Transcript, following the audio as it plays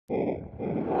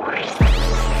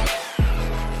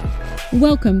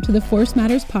Welcome to the Force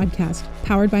Matters Podcast,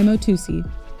 powered by Motusi.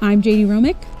 I'm Jaydee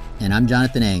Romick. And I'm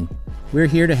Jonathan Eng. We're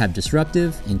here to have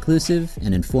disruptive, inclusive,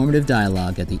 and informative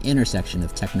dialogue at the intersection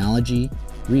of technology,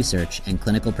 research, and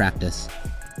clinical practice.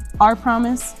 Our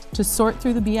promise, to sort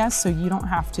through the BS so you don't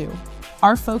have to.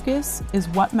 Our focus is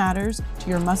what matters to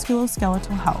your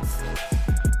musculoskeletal health.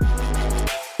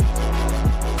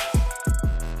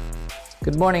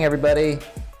 Good morning, everybody.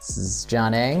 This is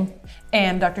John Eng.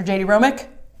 And Dr. Jaydee Romick.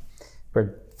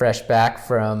 We're fresh back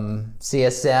from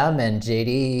CSM, and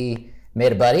Jaydee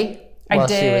made a buddy while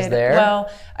she was there. Well,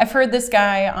 I've heard this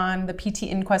guy on the PT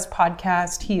Inquest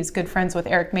podcast. He's good friends with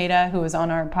Eric Maida, who was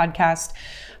on our podcast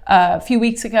a few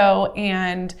weeks ago,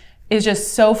 and is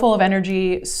just so full of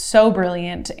energy, so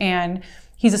brilliant. And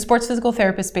he's a sports physical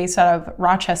therapist based out of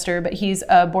Rochester, but he's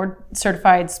a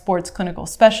board-certified sports clinical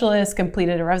specialist,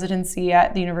 completed a residency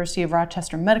at the University of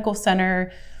Rochester Medical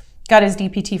Center, got his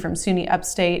DPT from SUNY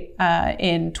Upstate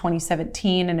in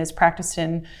 2017, and has practiced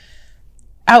in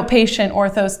outpatient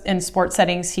orthos and sports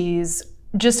settings. He's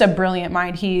just a brilliant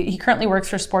mind. He currently works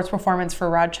for sports performance for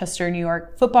Rochester, New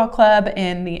York Football Club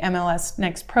in the MLS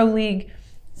Next Pro League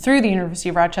through the University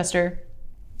of Rochester.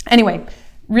 Anyway,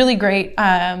 really great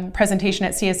presentation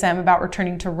at CSM about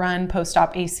returning to run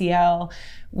post-op ACL.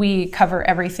 We cover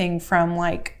everything from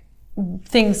like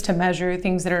things to measure,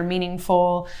 things that are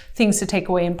meaningful, things to take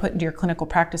away and put into your clinical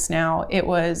practice now. It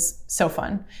was so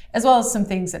fun, as well as some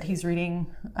things that he's reading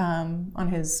on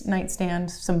his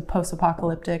nightstand, some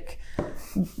post-apocalyptic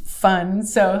fun.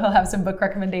 So he'll have some book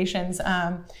recommendations.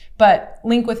 But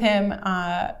link with him,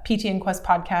 PT Inquest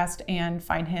Podcast, and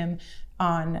find him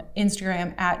on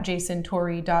Instagram at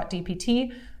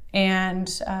jasontuori.dpt.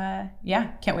 And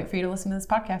can't wait for you to listen to this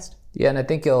podcast. Yeah, and I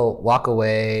think you'll walk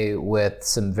away with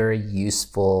some very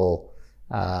useful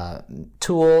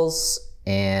tools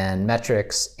and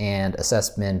metrics and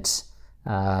assessment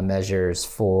measures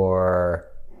for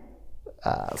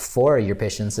your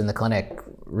patients in the clinic,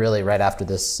 really right after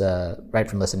this, right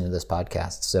from listening to this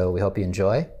podcast. So we hope you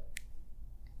enjoy.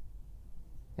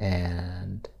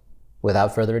 And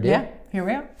without further ado. Yeah, here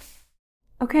we are.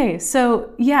 Okay,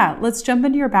 so let's jump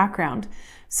into your background.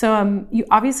 So you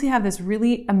obviously have this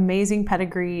really amazing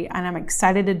pedigree, and I'm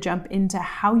excited to jump into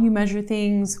how you measure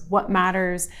things, what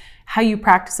matters, how you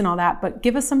practice and all that, but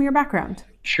give us some of your background.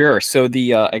 Sure. So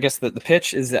I guess the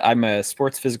pitch is that I'm a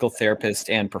sports physical therapist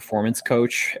and performance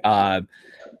coach.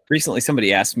 Recently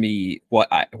somebody asked me what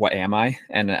am I,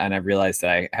 and I realized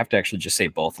that I have to actually just say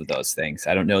both of those things.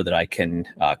 I don't know that I can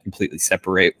completely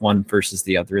separate one versus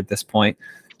the other at this point.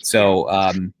 So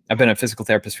I've been a physical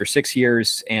therapist for 6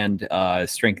 years and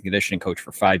strength and conditioning coach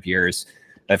for 5 years.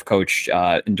 I've coached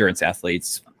endurance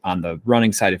athletes on the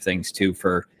running side of things too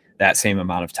for that same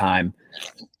amount of time.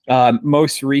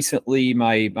 Most recently,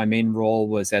 my main role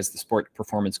was as the sport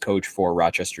performance coach for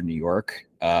Rochester, New York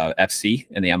FC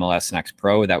in the MLS Next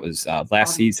Pro. That was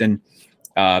last season.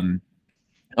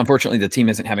 Unfortunately, the team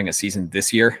isn't having a season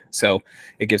this year, so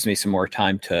it gives me some more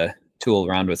time to tool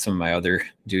around with some of my other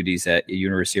duties at the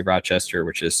University of Rochester,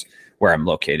 which is where I'm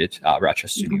located,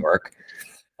 Rochester, New York.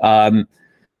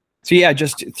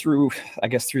 Just through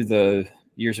the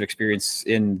years of experience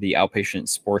in the outpatient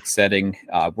sports setting,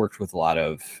 worked with a lot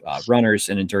of runners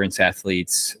and endurance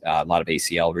athletes, a lot of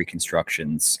ACL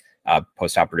reconstructions,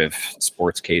 post-operative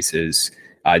sports cases.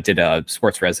 I did a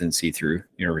sports residency through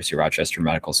University of Rochester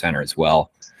Medical Center as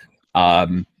well.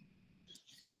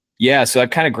 So I've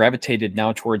kind of gravitated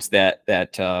now towards that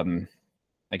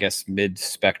I guess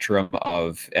mid-spectrum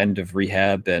of end of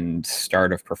rehab and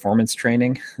start of performance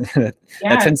training. That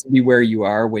tends to be where you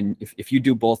are when if you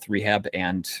do both rehab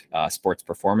and sports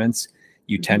performance,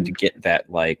 you tend to get that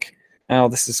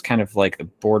this is kind of like the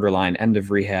borderline end of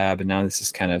rehab, and now this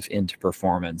is kind of into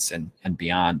performance and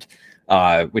beyond,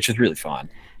 which is really fun.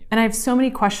 And I have so many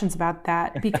questions about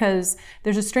that because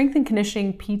there's a strength and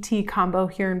conditioning PT combo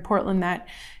here in Portland that,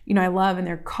 I love, and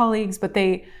they're colleagues, but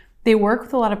they work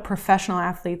with a lot of professional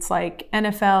athletes like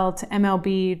NFL to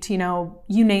MLB to,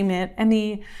 you name it. And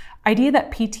the idea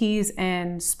that PTs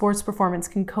and sports performance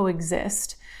can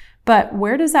coexist, but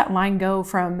where does that line go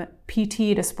from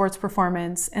PT to sports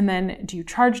performance? And then do you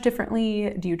charge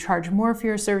differently? Do you charge more for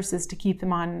your services to keep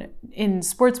them on in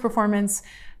sports performance?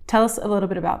 Tell us a little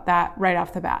bit about that right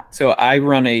off the bat. So I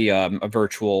run a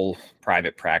virtual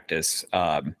private practice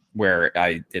where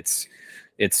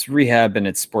it's rehab and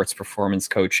it's sports performance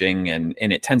coaching, and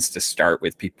it tends to start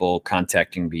with people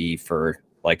contacting me for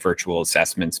virtual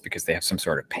assessments because they have some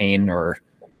sort of pain or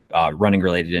running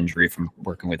related injury from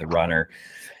working with a runner.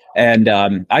 And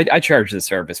I charge the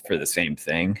service for the same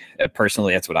thing.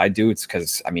 Personally, that's what I do. It's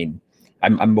because,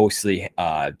 I'm mostly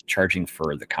charging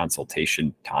for the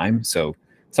consultation time. So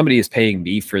somebody is paying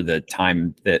me for the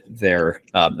time that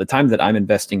the time that I'm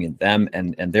investing in them,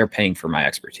 and they're paying for my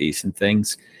expertise and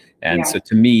things. And so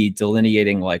to me,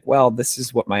 delineating like, well, this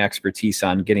is what my expertise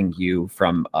on getting you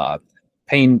from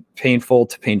painful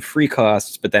to pain-free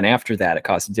costs, but then after that, it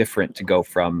costs different to go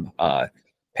from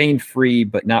pain-free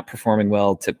but not performing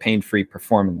well to pain-free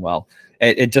performing well.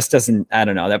 It just doesn't, I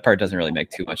don't know, that part doesn't really make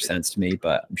too much sense to me,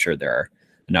 but I'm sure there are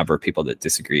a number of people that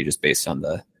disagree just based on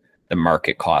the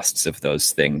market costs of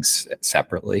those things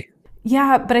separately.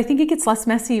 Yeah, but I think it gets less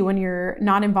messy when you're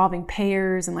not involving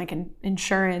payers and like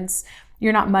insurance.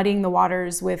 You're not muddying the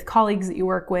waters with colleagues that you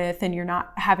work with, and you're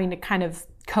not having to kind of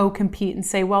co-compete and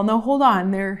say, well, no, hold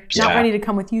on, they're not ready to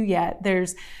come with you yet.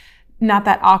 There's not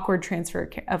that awkward transfer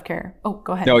of care. Oh,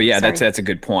 go ahead. Oh yeah, Sorry. that's a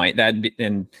good point. That,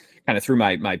 and kind of through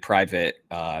my private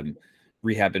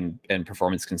rehab and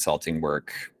performance consulting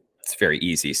work, it's very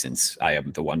easy since I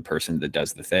am the one person that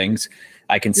does the things.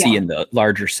 I can see in the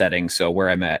larger setting. So where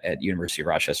I'm at University of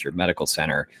Rochester Medical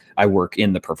Center, I work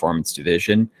in the performance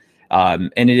division.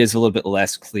 And it is a little bit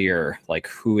less clear, like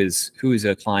who is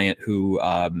a client who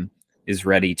is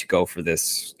ready to go for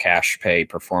this cash pay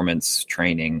performance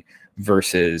training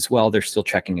versus, well, they're still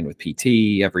checking in with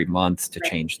PT every month to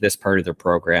change this part of their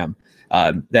program.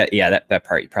 That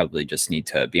part you probably just need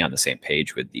to be on the same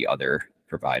page with the other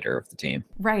provider of the team.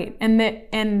 Right.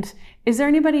 And is there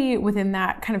anybody within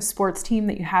that kind of sports team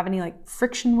that you have any like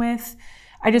friction with?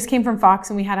 I just came from Fox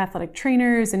and we had athletic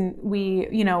trainers, and we,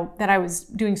 that I was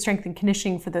doing strength and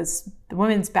conditioning for the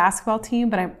women's basketball team,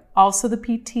 but I'm also the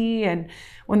PT. And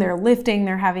when they're lifting,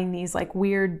 they're having these like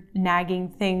weird nagging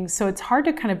things. So it's hard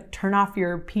to kind of turn off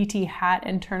your PT hat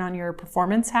and turn on your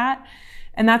performance hat.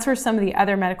 And that's where some of the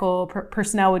other medical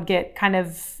personnel would get kind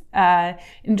of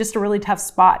in just a really tough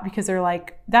spot, because they're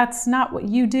like, that's not what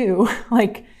you do.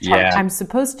 Like, I'm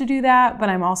supposed to do that, but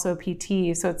I'm also a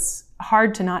PT. So it's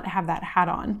hard to not have that hat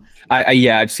on.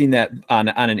 I've seen that on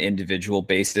an individual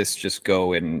basis just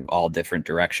go in all different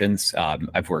directions.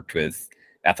 I've worked with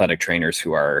athletic trainers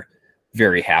who are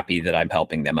very happy that I'm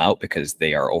helping them out because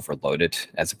they are overloaded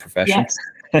as a profession.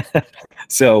 Yes.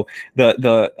 So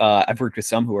I've worked with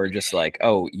some who are just like,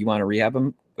 oh, you want to rehab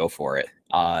them? Go for it.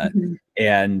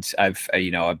 And I've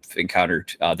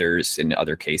encountered others in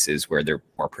other cases where they're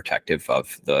more protective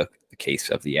of the case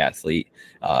of the athlete.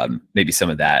 Maybe some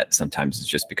of that sometimes is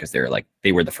just because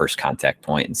they were the first contact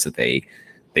point, and so they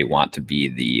want to be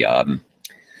the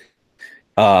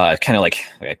kind of like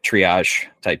a triage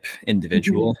type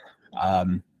individual.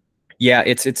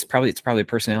 It's probably a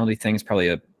personality thing. It's probably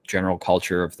a general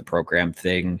culture of the program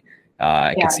thing.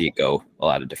 I can see it go a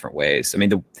lot of different ways. I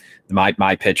mean,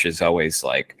 my pitch is always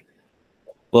like,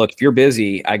 look, if you're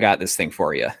busy, I got this thing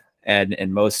for you. And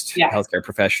most healthcare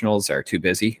professionals are too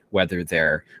busy, whether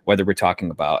we're talking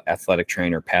about athletic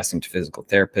trainer passing to physical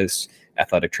therapist,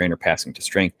 athletic trainer passing to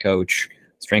strength coach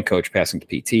passing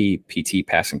to PT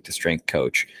passing to strength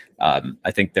coach.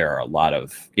 I think there are a lot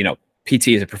of, PT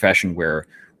is a profession where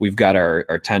we've got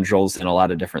our tendrils in a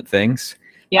lot of different things.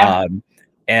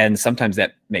 And sometimes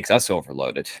that makes us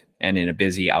overloaded. And in a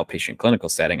busy outpatient clinical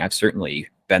setting, I've certainly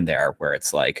been there where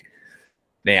it's like,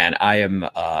 man, I'm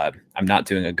not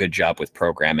doing a good job with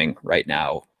programming right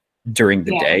now during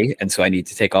the day. And so I need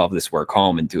to take all of this work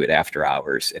home and do it after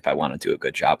hours if I want to do a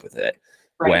good job with it.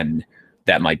 Right. When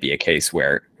that might be a case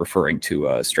where referring to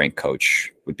a strength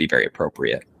coach would be very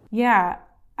appropriate. Yeah,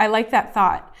 I like that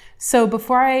thought. So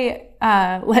before I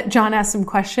let John ask some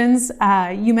questions,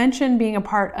 you mentioned being a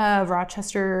part of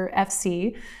Rochester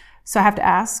FC. So I have to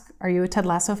ask, are you a Ted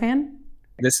Lasso fan?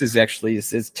 This is actually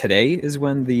today is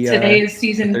when today is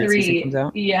season 3 season comes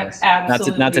out. Yep,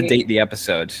 absolutely. Not to date the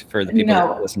episode for the people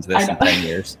that listen to this in 10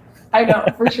 years. I know,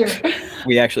 for sure.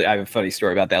 I have a funny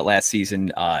story about that. Last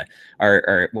season,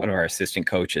 our one of our assistant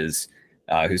coaches,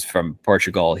 who's from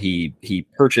Portugal, he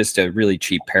purchased a really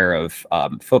cheap pair of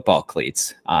football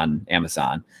cleats on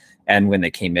Amazon, and when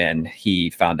they came in, he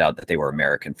found out that they were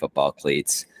American football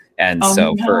cleats, and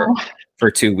for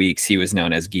 2 weeks he was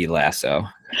known as Guy Lasso.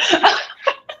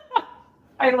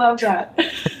 I love that.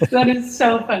 That is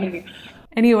so funny.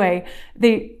 Anyway,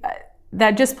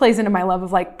 that just plays into my love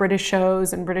of like British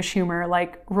shows and British humor,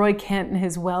 like Roy Kent and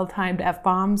his well-timed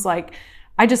F-bombs. Like,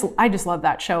 I just love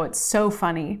that show. It's so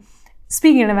funny.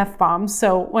 Speaking of F-bombs,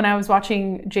 so when I was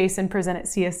watching Jason present at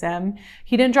CSM,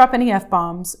 he didn't drop any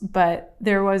F-bombs, but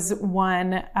there was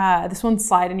one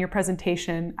slide in your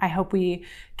presentation I hope we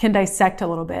can dissect a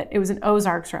little bit. It was an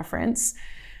Ozarks reference.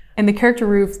 And the character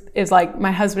Ruth is like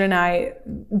my husband and I.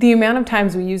 The amount of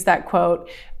times we use that quote,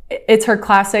 It's her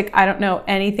classic, I don't know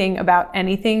anything about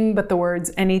anything, but the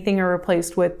words anything are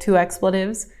replaced with 2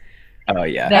 expletives. Oh,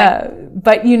 yeah.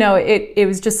 But, you know, it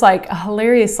was just like a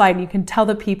hilarious slide. You can tell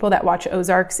the people that watch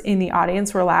Ozarks in the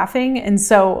audience were laughing. And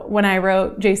so when I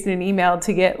wrote Jason an email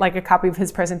to get like a copy of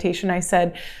his presentation, I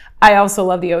said, I also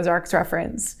love the Ozarks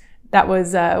reference. That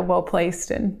was well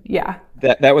placed. And yeah.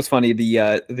 That was funny.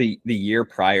 The year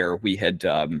prior, we had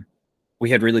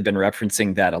really been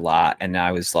referencing that a lot. And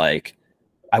I was like,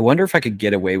 I wonder if I could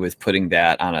get away with putting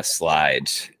that on a slide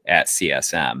at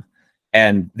CSM.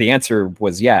 And the answer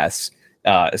was yes,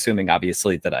 assuming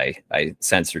obviously that I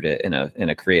censored it in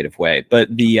a creative way. But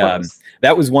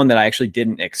that was one that I actually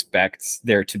didn't expect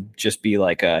there to just be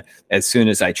like as soon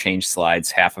as I change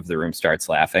slides, half of the room starts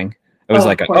laughing. It was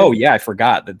oh yeah, I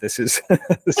forgot that this is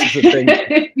this is a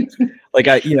thing.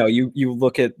 Like you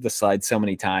look at the slides so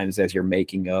many times as you're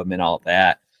making them and all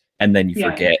that, and then you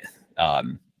forget.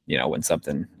 When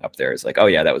something up there is like, oh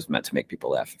yeah, that was meant to make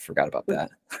people laugh. I forgot about that.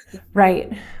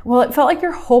 Right. Well, it felt like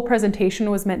your whole presentation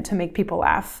was meant to make people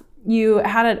laugh. You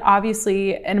had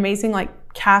obviously an amazing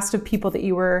cast of people that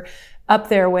you were up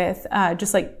there with,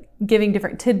 just like giving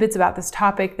different tidbits about this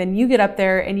topic. Then you get up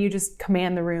there and you just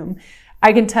command the room.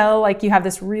 I can tell you have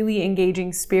this really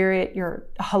engaging spirit. You're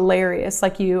hilarious.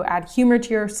 You add humor to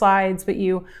your slides, but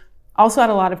you also add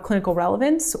a lot of clinical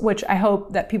relevance, which I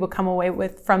hope that people come away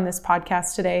with from this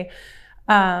podcast today.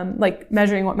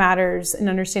 Measuring what matters and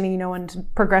understanding, when to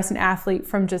progress an athlete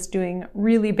from just doing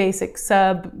really basic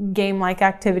sub game-like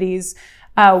activities.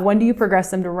 When do you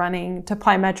progress them to running, to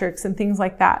plyometrics and things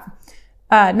like that?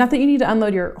 Not that you need to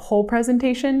unload your whole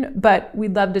presentation, but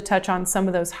we'd love to touch on some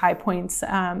of those high points,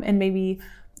 and maybe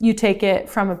you take it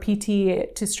from a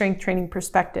PT to strength training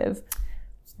perspective.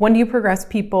 When do you progress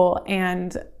people,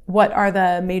 and what are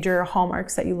the major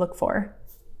hallmarks that you look for?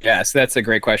 Yes, that's a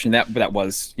great question. That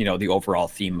was, the overall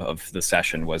theme of the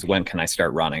session was, when can I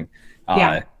start running?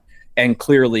 And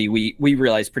clearly we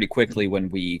realized pretty quickly when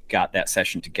we got that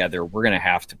session together, we're going to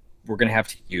have to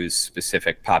use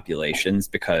specific populations,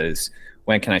 because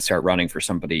when can I start running for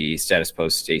somebody status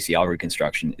post ACL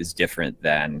reconstruction is different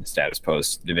than status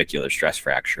post navicular stress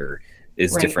fracture,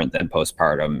 is different than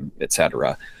postpartum, et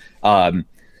cetera. So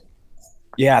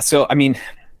I mean,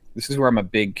 this is where I'm a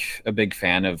big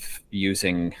fan of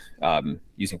using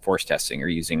force testing or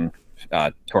using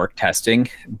torque testing,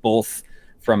 both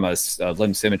from a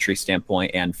limb symmetry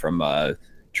standpoint and from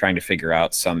trying to figure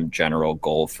out some general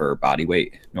goal for body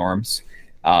weight norms.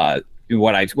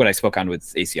 What I spoke on with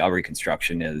ACL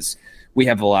reconstruction is we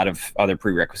have a lot of other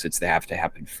prerequisites that have to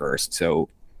happen first. So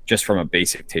just from a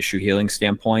basic tissue healing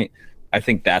standpoint, I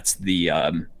think that's the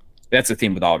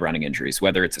theme with all running injuries,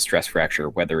 whether it's a stress fracture,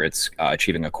 whether it's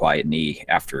achieving a quiet knee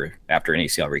after an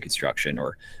ACL reconstruction,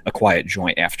 or a quiet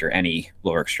joint after any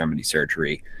lower extremity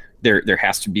surgery. There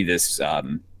has to be this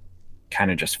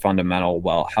kind of just fundamental,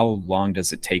 well, how long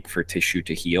does it take for tissue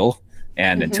to heal?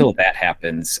 And until that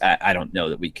happens, I don't know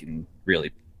that we can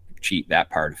really cheat that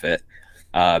part of it,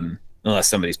 unless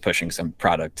somebody's pushing some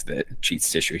product that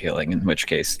cheats tissue healing, in which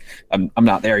case I'm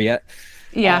not there yet.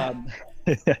 Yeah.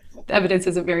 The evidence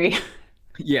isn't very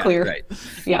clear. Right.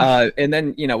 Yeah. And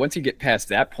then, once you get past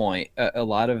that point, a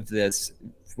lot of this,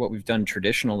 what we've done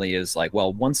traditionally is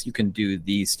once you can do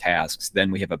these tasks,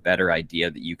 then we have a better idea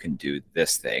that you can do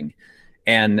this thing.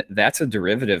 And that's a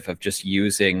derivative of just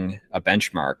using a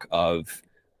benchmark of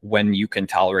when you can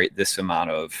tolerate this amount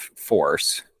of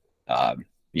force, to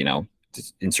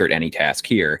insert any task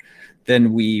here,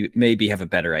 then we maybe have a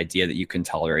better idea that you can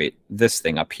tolerate this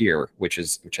thing up here, which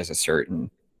has a certain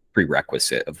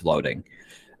prerequisite of loading.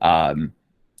 That's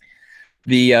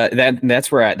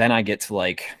where I get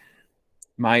to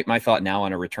my thought now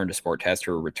on a return to sport test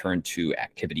or a return to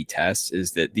activity test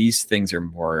is that these things are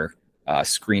more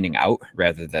screening out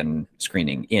rather than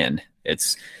screening in.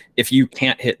 It's, if you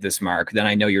can't hit this mark, then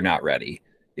I know you're not ready.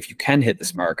 If you can hit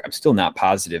this mark, I'm still not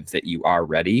positive that you are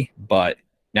ready, but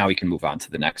now we can move on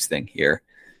to the next thing here,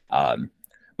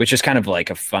 which is kind of like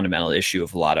a fundamental issue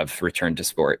of a lot of return to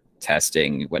sport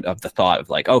testing, of the thought of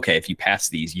okay, if you pass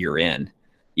these, you're in,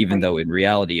 even though in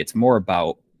reality, it's more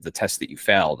about the tests that you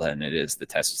fail than it is the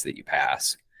tests that you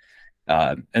pass.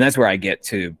 And that's where I get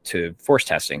to force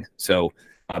testing. So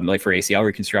for ACL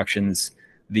reconstructions,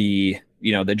 the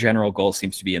general goal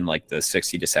seems to be in the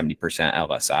 60 to 70%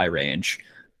 LSI range,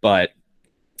 but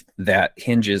that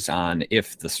hinges on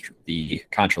if the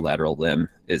contralateral limb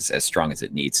is as strong as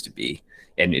it needs to be.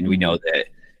 And we know that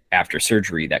after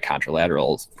surgery, that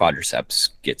contralateral quadriceps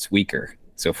gets weaker.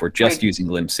 So if we're just using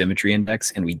limb symmetry index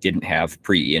and we didn't have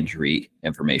pre-injury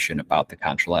information about the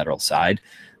contralateral side,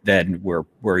 then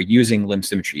we're using limb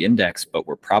symmetry index, but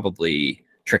we're probably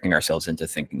tricking ourselves into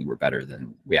thinking we're better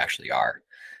than we actually are.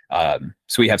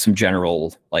 So we have some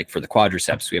general, like for the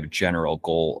quadriceps, we have a general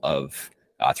goal of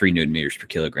 3 Newton meters per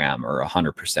kilogram, or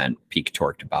 100% peak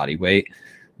torque to body weight.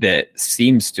 That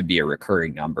seems to be a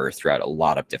recurring number throughout a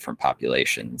lot of different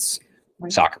populations,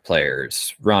 right. Soccer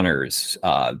players, runners,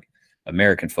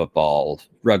 American football,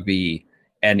 rugby,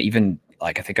 and even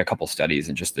like I think a couple studies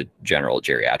in just the general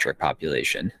geriatric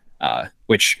population,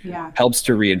 which helps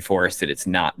to reinforce that it's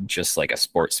not just like a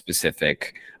sport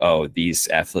specific, oh, these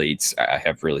athletes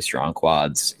have really strong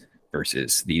quads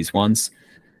versus these ones.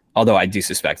 Although I do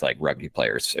suspect like rugby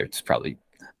players, it's probably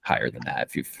higher than that.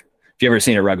 If you've ever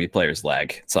seen a rugby player's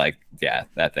leg, it's like, yeah,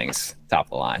 that thing's top of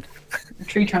the line.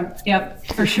 Tree trunk. Yep,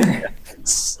 for sure.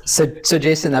 So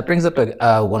Jason, that brings up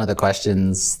one of the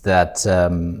questions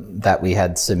that we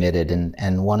had submitted,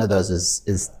 and one of those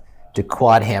is do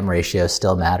quad ham ratios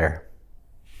still matter?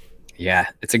 Yeah,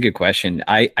 it's a good question.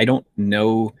 I don't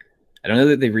know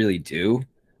that they really do,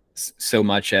 so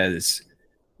much as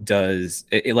does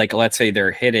it, like, let's say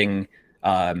they're hitting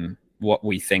what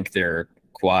we think their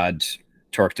quad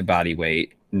torque to body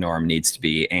weight norm needs to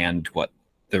be, and what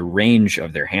the range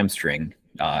of their hamstring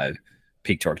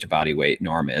peak torque to body weight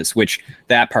norm is, which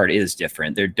that part is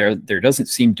different. There doesn't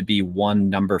seem to be one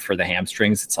number for the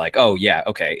hamstrings. It's like, oh yeah,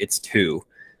 okay, it's 2.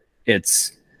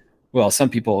 It's, well, some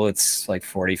people it's like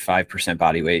 45%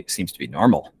 body weight seems to be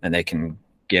normal, and they can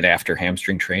get after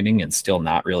hamstring training and still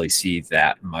not really see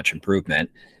that much improvement.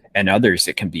 And others,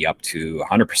 it can be up to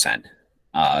 100%.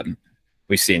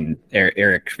 We've seen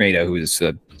Eric Maeda, who's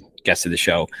a guest of the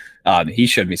show. He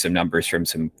showed me some numbers from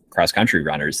some cross country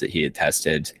runners that he had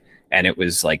tested, and it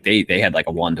was like they had like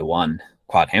a 1-to-1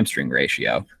 quad hamstring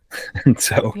ratio. And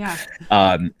so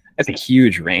that's a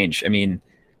huge range. I mean,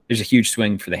 there's a huge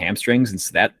swing for the hamstrings, and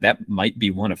so that might be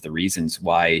one of the reasons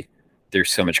why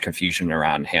there's so much confusion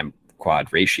around ham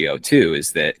quad ratio too,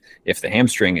 is that if the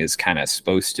hamstring is kind of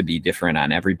supposed to be different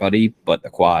on everybody, but the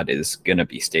quad is going to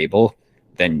be stable,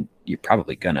 then you're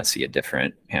probably going to see a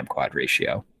different ham quad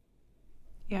ratio.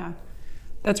 Yeah,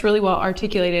 that's really well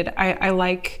articulated. I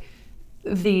like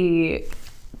the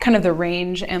kind of the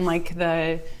range and like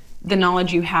the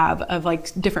knowledge you have of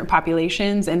like different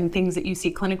populations and things that you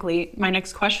see clinically. My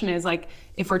next question is, like,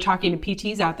 if we're talking to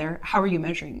PTs out there, how are you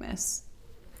measuring this?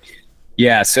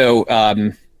 Yeah, so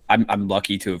I'm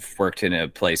lucky to have worked in a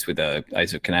place with a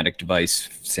isokinetic device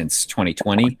since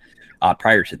 2020.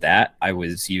 Prior to that, I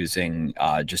was using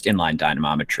just inline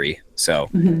dynamometry. So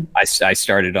I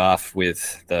started off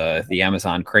with the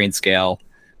Amazon crane scale,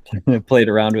 played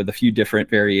around with a few different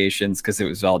variations because it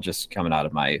was all just coming out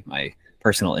of my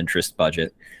personal interest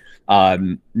budget.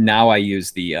 Now I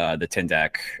use the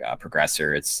Tyndek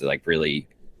progressor. It's like really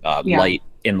light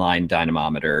inline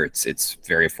dynamometer. It's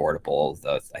very affordable.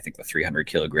 I think the 300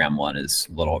 kilogram one is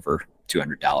a little over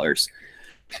 $200.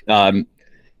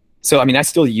 So, I mean, I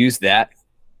still use that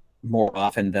more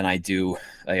often than I do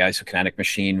a isokinetic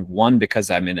machine. One,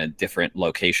 because I'm in a different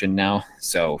location now,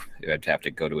 so I'd have to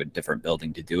go to a different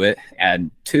building to do it. And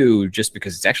 2, just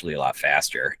because it's actually a lot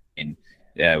faster. And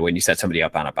when you set somebody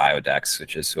up on a Biodex,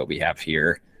 which is what we have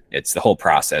here, it's the whole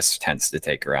process tends to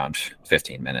take around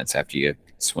 15 minutes after you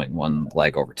swing one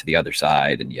leg over to the other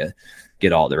side and you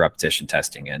get all the repetition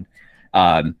testing in.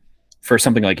 For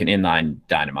something like an inline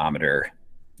dynamometer,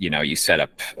 you set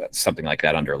up something like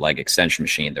that under a leg extension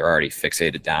machine. They're already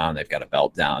fixated down. They've got a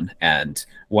belt down. And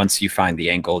once you find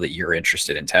the angle that you're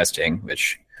interested in testing,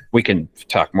 which we can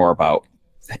talk more about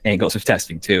angles of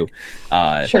testing too,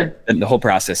 sure. And the whole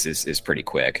process is pretty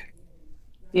quick.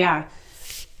 Yeah.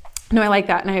 No, I like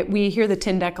that. And we hear the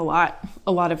Tyndek a lot.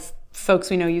 A lot of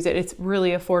folks we know use it. It's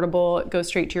really affordable. It goes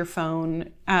straight to your phone.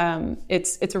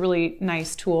 It's a really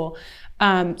nice tool.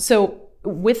 So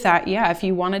with that, if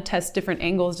you want to test different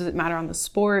angles, does it matter on the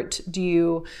sport? Do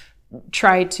you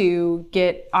try to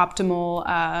get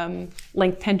optimal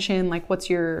length tension? Like,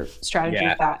 what's your strategy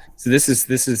with that? So this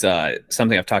is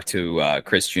something I've talked to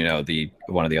Chris Juneau,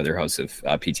 one of the other hosts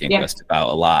of PT Inquest, about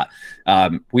a lot.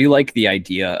 We like the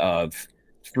idea of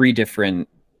 3 different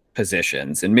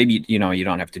positions, and maybe you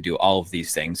don't have to do all of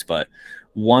these things, but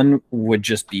one would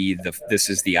just be this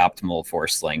is the optimal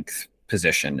force length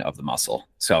position of the muscle.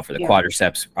 So for the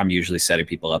quadriceps, I'm usually setting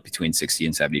people up between 60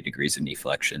 and 70 degrees of knee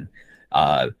flexion,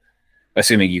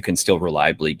 assuming you can still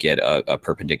reliably get a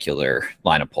perpendicular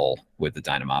line of pull with the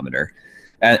dynamometer.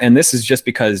 And this is just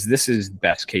because this is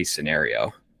best case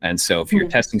scenario. And so if you're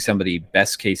testing somebody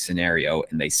best case scenario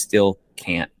and they still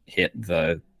can't hit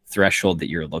the threshold that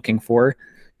you're looking for,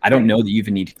 I don't know that you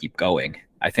even need to keep going.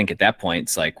 I think at that point,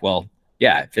 it's like, well,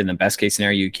 yeah, if in the best case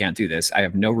scenario you can't do this, I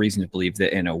have no reason to believe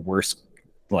that in a worse,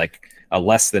 like a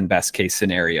less than best case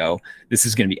scenario, this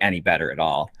is going to be any better at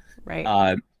all.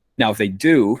 Right. Now, if they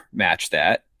do match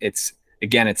that, it's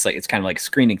kind of like a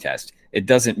screening test. It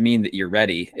doesn't mean that you're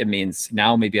ready. It means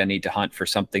now maybe I need to hunt for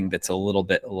something that's a little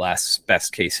bit less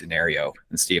best case scenario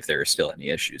and see if there are still any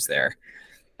issues there.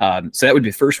 So that would be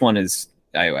the first one. Is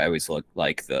I always look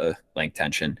like the length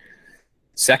tension.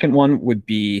 Second one would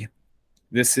be,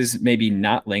 this is maybe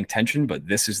not length tension, but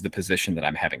this is the position that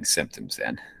I'm having symptoms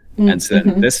in. And so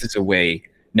this is a way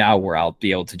now where I'll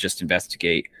be able to just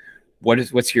investigate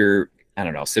what's your, I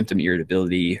don't know, symptom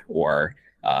irritability or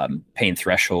pain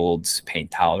thresholds, pain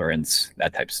tolerance,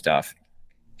 that type of stuff.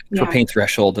 For pain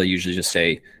threshold, I usually just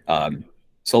say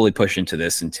slowly push into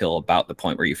this until about the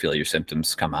point where you feel your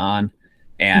symptoms come on.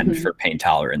 And for pain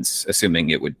tolerance,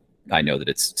 assuming I know that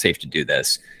it's safe to do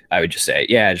this, I would just say,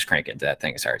 just crank into that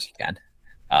thing as hard as you can.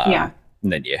 And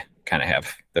then you kind of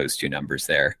have those two numbers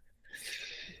there.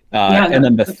 And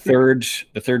then the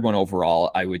third one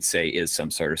overall, I would say, is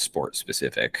some sort of sport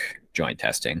specific joint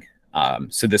testing.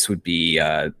 So this would be,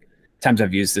 times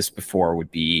I've used this before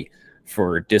would be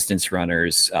for distance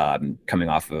runners coming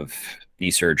off of knee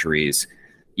surgeries.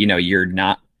 You're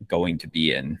not going to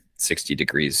be in 60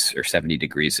 degrees or 70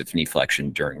 degrees of knee flexion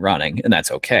during running, and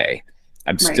that's okay.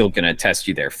 I'm still going to test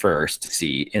you there first to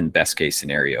see, in best case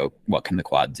scenario, what can the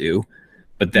quad do.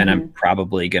 But then I'm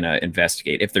probably going to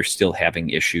investigate if they're still having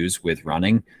issues with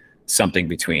running, something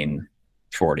between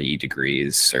 40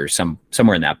 degrees or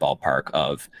somewhere in that ballpark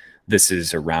of this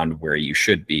is around where you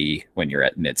should be when you're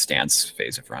at mid stance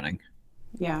phase of running.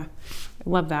 Yeah, I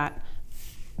love that.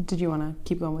 Did you want to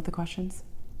keep going with the questions?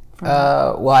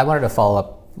 Well, I wanted to follow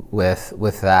up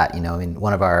with that.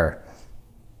 One of our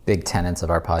big tenets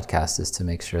of our podcast is to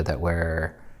make sure that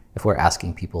if we're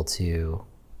asking people to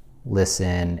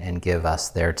listen and give us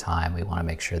their time, we want to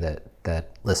make sure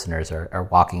that listeners are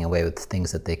walking away with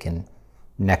things that they can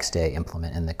next day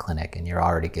implement in the clinic. And you're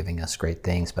already giving us great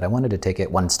things, but I wanted to take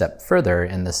it one step further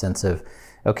in the sense of,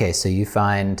 okay, so you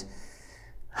find,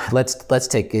 let's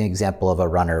take an example of a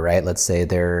runner, right? Let's say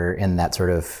they're in that sort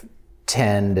of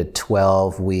 10 to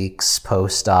 12 weeks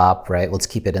post-op, right? Let's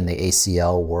keep it in the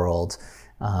ACL world.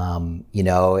 And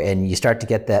you start to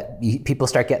get people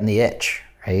start getting the itch,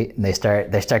 right? And they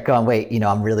start going, wait,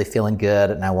 I'm really feeling good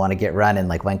and I want to get running.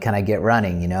 Like, when can I get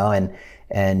running?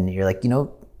 And you're like,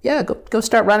 go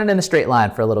start running in a straight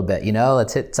line for a little bit,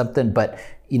 let's hit something. But,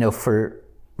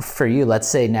 for you, let's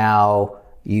say now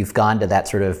you've gone to that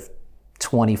sort of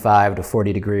 25 to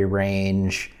 40 degree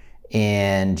range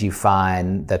and you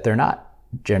find that they're not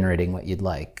generating what you'd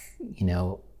like,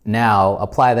 now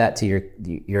apply that to your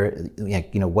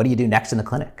what do you do next in the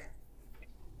clinic?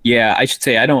 Yeah, I should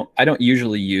say I don't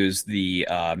usually use the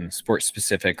sport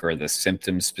specific or the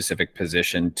symptom specific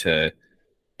position to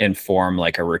inform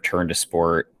like a return to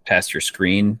sport test or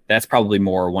screen. That's probably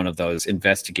more one of those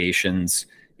investigations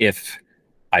if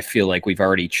I feel like we've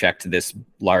already checked this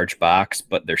large box,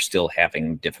 but they're still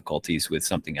having difficulties with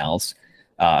something else.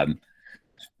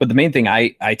 But the main thing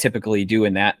I typically do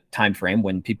in that time frame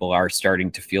when people are starting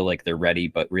to feel like they're ready,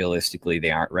 but realistically they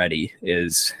aren't ready,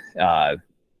 is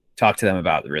talk to them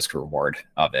about the risk reward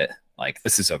of it. Like,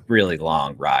 this is a really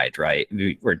long ride, right?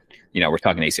 We're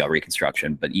talking ACL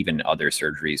reconstruction, but even other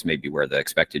surgeries, maybe where the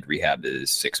expected rehab is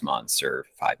 6 months or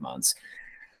 5 months.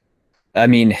 I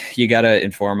mean, you got to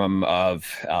inform them of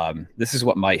this is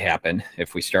what might happen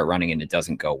if we start running and it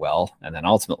doesn't go well. And then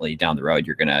ultimately down the road,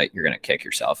 you're gonna kick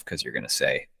yourself because you're going to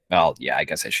say, well, yeah, I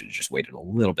guess I should have just waited a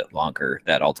little bit longer.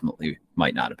 That ultimately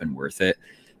might not have been worth it.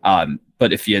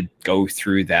 But if you go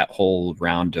through that whole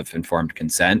round of informed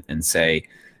consent and say,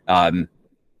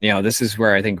 this is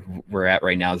where I think we're at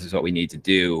right now, this is what we need to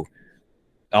do.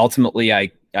 Ultimately,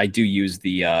 I do use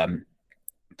the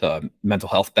mental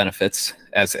health benefits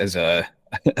as a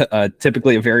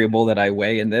typically a variable that I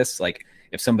weigh in this. Like,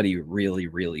 if somebody really,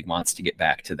 really wants to get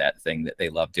back to that thing that they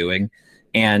love doing,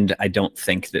 and I don't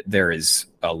think that there is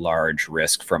a large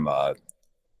risk from a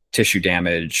tissue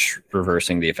damage,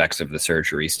 reversing the effects of the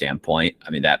surgery standpoint, I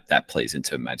mean, that plays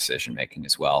into my decision making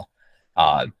as well.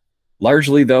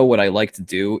 Largely, though, what I like to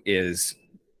do is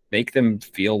make them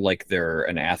feel like they're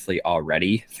an athlete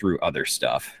already through other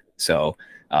stuff. So,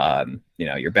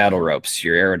 your battle ropes,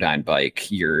 your Aerodyne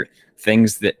bike, your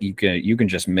things that you can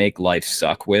just make life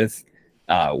suck with,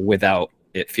 without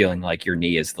it feeling like your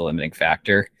knee is the limiting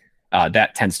factor.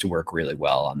 That tends to work really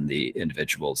well on the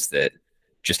individuals that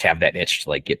just have that itch to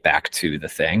like get back to the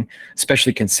thing,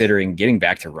 especially considering getting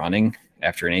back to running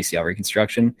after an ACL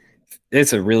reconstruction.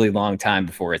 It's a really long time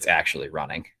before it's actually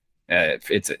running.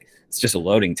 It's just a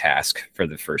loading task for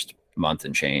the first month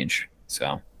and change.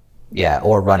 So, yeah,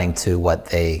 or running to what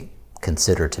they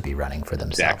consider to be running for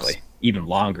themselves. Exactly. Even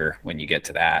longer when you get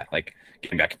to that, like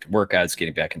getting back into workouts,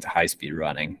 getting back into high speed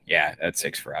running. Yeah, that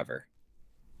takes forever.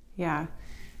 Yeah,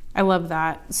 I love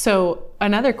that. So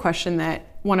another question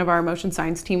that one of our motion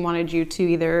science team wanted you to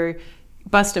either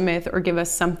bust a myth or give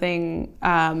us something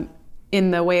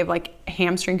in the way of like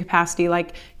hamstring capacity.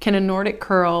 Like, can a Nordic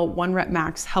curl 1 rep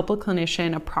max help a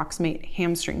clinician approximate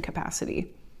hamstring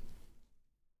capacity?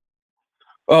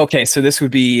 Okay, so this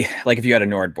would be like if you had a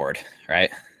Nord board,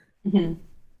 right?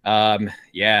 Mm-hmm.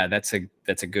 Yeah, that's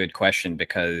a good question,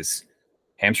 because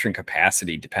hamstring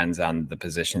capacity depends on the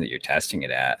position that you're testing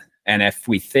it at. And if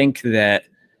we think that,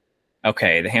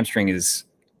 okay, the hamstring is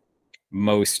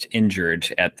most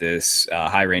injured at this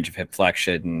high range of hip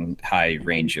flexion, high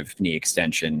range of knee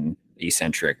extension,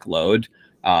 eccentric load,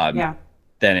 then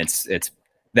it's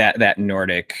that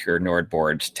Nordic or Nord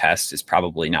board test is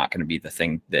probably not going to be the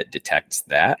thing that detects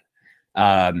that.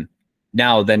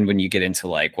 Now, then when you get into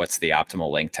like, what's the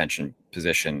optimal length tension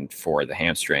position for the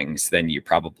hamstrings, then you're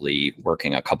probably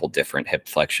working a couple different hip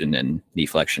flexion and knee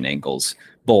flexion angles,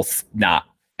 both not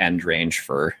end range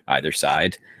for either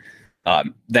side.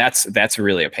 That's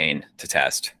really a pain to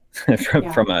test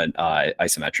from an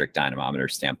isometric dynamometer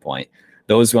standpoint.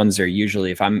 Those ones are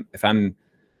usually, if I'm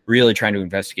really trying to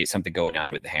investigate something going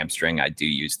on with the hamstring, I do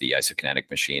use the isokinetic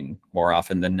machine more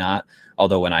often than not.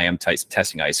 Although when I am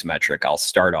testing isometric, I'll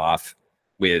start off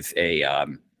with a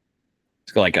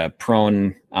like a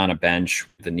prone on a bench,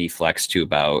 the knee flex to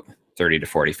about 30 to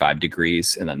 45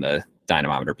 degrees, and then the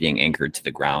dynamometer being anchored to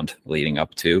the ground leading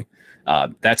up to.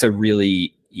 That's a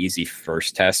really easy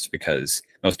first test because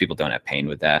most people don't have pain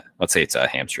with that. Let's say it's a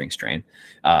hamstring strain.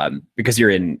 Because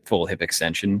you're in full hip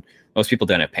extension, most people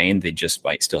don't have pain. They just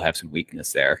might still have some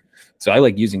weakness there. So I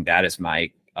like using that as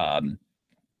my kind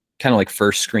of like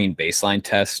first screen baseline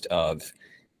test of,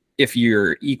 if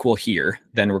you're equal here,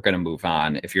 then we're going to move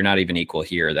on. If you're not even equal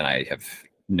here, then I have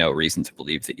no reason to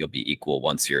believe that you'll be equal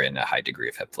once you're in a high degree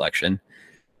of hip flexion.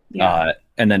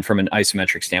 And then from an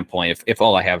isometric standpoint, if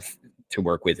all I have to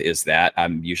work with is that,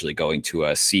 I'm usually going to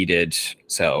a seated.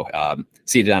 So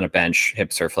seated on a bench,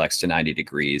 hips are flexed to 90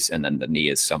 degrees, and then the knee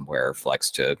is somewhere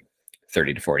flexed to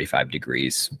 30 to 45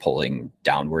 degrees, pulling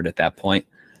downward at that point.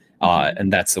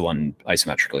 And that's the one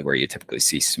isometrically where you typically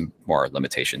see some more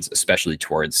limitations, especially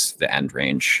towards the end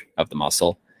range of the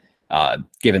muscle,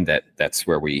 given that that's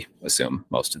where we assume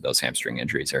most of those hamstring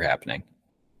injuries are happening.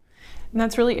 And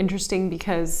that's really interesting,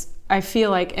 because I feel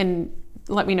like, and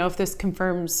let me know if this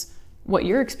confirms what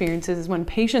your experience is when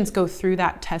patients go through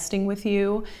that testing with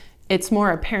you, it's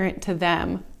more apparent to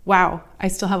them, wow, I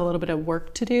still have a little bit of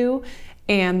work to do,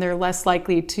 and they're less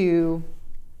likely to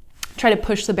try to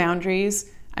push the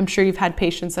boundaries. I'm sure you've had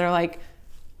patients that are like,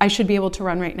 I should be able to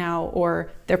run right now,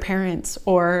 or their parents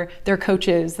or their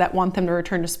coaches that want them to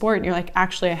return to sport. And you're like,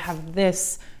 actually, I have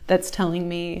this that's telling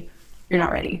me you're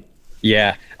not ready.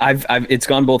 Yeah, it's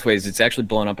gone both ways. It's actually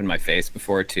blown up in my face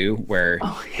before too, where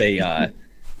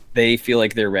they feel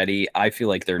like they're ready. I feel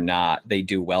like they're not. They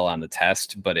do well on the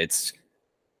test, but it's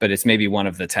maybe one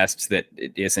of the tests that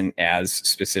it isn't as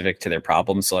specific to their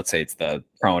problem. So let's say it's the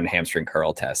prone hamstring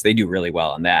curl test. They do really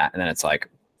well on that. And then it's like,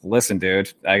 listen,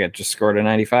 dude, I just scored a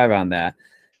 95 on that.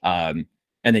 And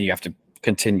then you have to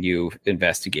continue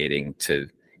investigating to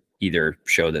either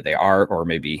show that they are or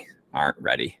maybe aren't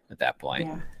ready at that point.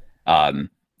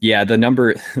 The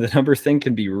number thing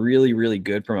can be really, really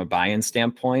good from a buy-in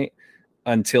standpoint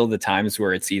until the times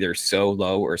where it's either so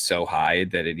low or so high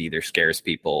that it either scares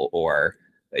people or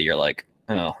that you're like,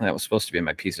 oh, that was supposed to be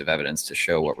my piece of evidence to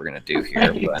show what we're going to do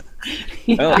here. But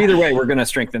well, either way, we're going to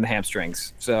strengthen the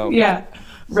hamstrings. So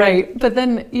right. But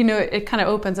then, it kind of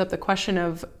opens up the question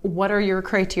of what are your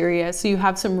criteria? So you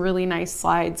have some really nice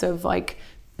slides of like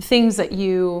things that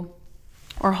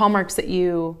or hallmarks that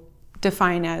you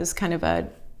define as kind of a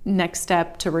next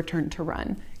step to return to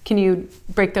run. Can you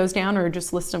break those down or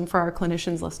just list them for our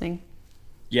clinicians listening?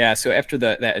 Yeah. So after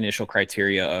that initial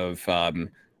criteria of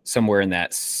somewhere in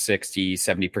that 60,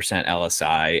 70%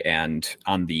 LSI, and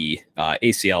on the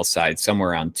ACL side, somewhere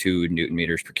around 2 Newton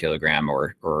meters per kilogram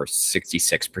or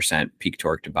 66% peak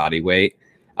torque to body weight.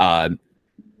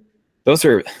 Those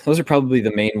are probably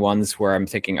the main ones where I'm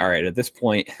thinking, all right, at this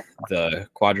point, the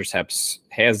quadriceps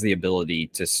has the ability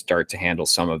to start to handle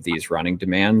some of these running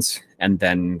demands. And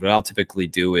then what I'll typically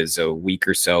do is a week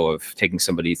or so of taking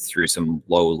somebody through some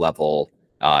low level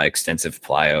extensive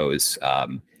plyos,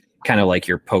 kind of like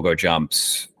your pogo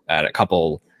jumps at a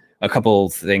couple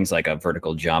things like a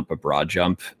vertical jump, a broad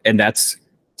jump. And that's,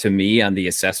 to me, on the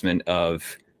assessment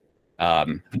of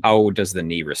how does the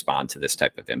knee respond to this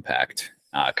type of impact.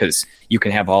 because you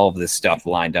can have all of this stuff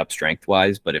lined up strength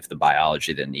wise, but if the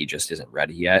biology of the knee just isn't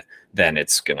ready yet, then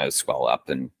it's going to swell up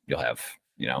and you'll have,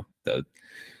 the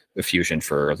effusion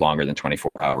for longer than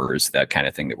 24 hours, that kind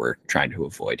of thing that we're trying to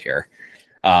avoid here.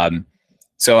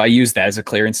 So I use that as a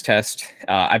clearance test.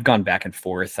 I've gone back and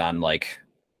forth on like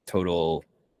total,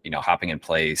 hopping in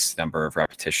place, number of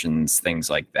repetitions, things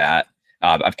like that.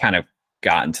 I've kind of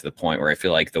gotten to the point where I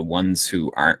feel like the ones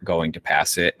who aren't going to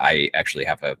pass it, I actually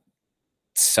have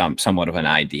somewhat of an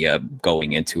idea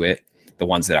going into it. The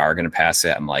ones that are going to pass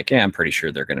it, I'm like, yeah, I'm pretty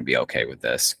sure they're going to be okay with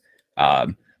this.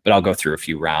 But I'll go through a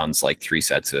few rounds, like 3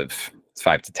 sets of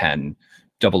 5 to 10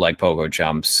 double leg pogo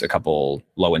jumps, a couple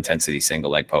low intensity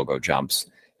single leg pogo jumps,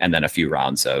 and then a few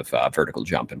rounds of vertical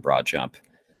jump and broad jump.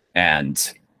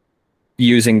 And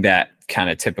using that kind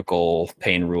of typical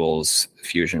pain rules,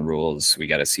 fusion rules, we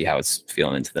got to see how it's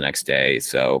feeling into the next day.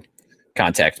 So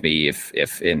contact me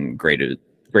if in greater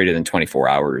than 24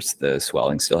 hours, the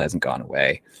swelling still hasn't gone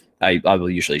away. I will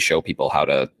usually show people how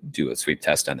to do a sweep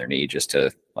test on their knee just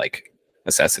to like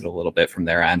assess it a little bit from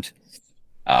their end.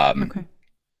 Okay.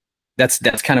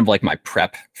 That's kind of like my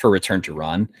prep for return to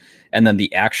run. And then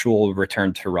the actual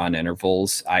return to run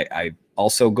intervals, I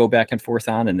also go back and forth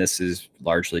on, and this is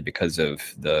largely because of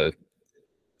the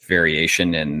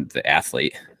variation in the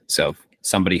athlete. So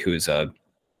somebody who's a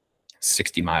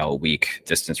 60-mile-a-week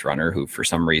distance runner who for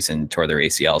some reason tore their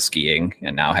ACL skiing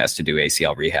and now has to do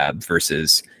ACL rehab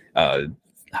versus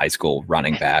high school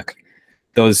running back,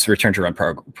 those return to run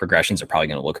progressions are probably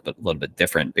going to look a little bit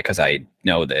different, because I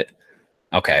know that,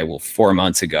 okay, well, 4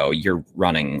 months ago, your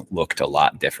running looked a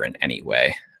lot different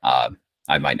anyway.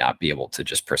 I might not be able to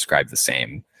just prescribe the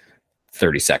same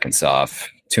 30 seconds off,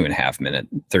 2.5 minute,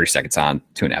 30 seconds on,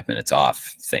 2.5 minutes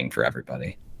off thing for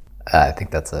everybody. I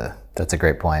think that's a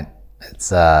great point.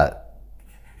 It's, I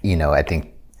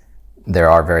think there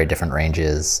are very different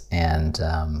ranges, and,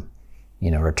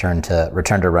 return to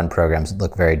run programs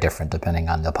look very different depending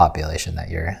on the population that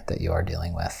you are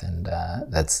dealing with. And,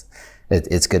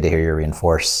 it's good to hear you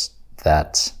reinforce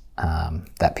that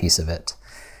piece of it.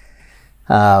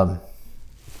 I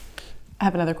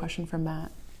have another question from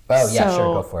Matt. Oh, yeah,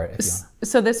 sure. Go for it if you want.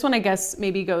 So this one, I guess,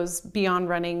 maybe goes beyond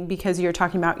running, because you're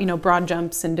talking about, broad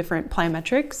jumps and different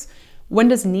plyometrics. When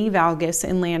does knee valgus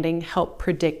in landing help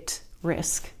predict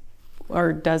risk,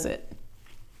 or does it?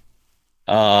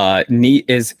 Knee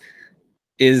is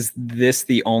this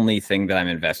the only thing that I'm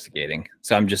investigating?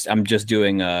 So I'm just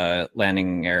doing a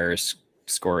landing error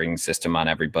scoring system on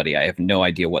everybody. I have no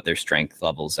idea what their strength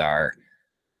levels are.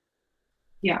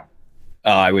 Yeah.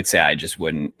 I would say I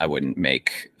wouldn't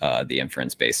make the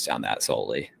inference based on that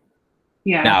solely.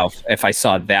 Yeah. Now, if I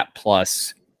saw that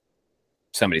plus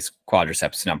somebody's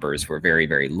quadriceps numbers were very,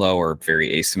 very low or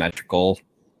very asymmetrical,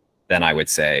 then I would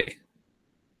say,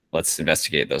 let's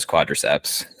investigate those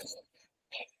quadriceps.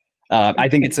 I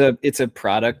think it's a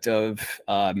product of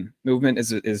movement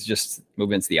is just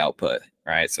movement's the output,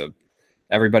 right? So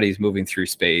everybody's moving through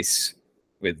space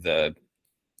with the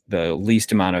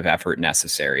least amount of effort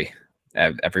necessary.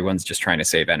 Everyone's just trying to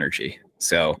save energy.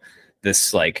 So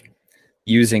this like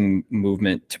using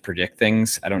movement to predict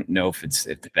things, I don't know if it's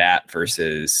that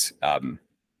versus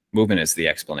movement is the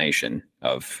explanation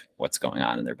of what's going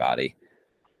on in their body.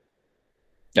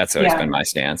 That's always been my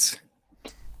stance.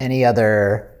 Any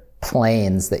other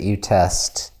planes that you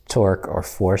test torque or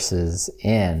forces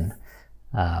in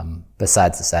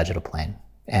besides the sagittal plane,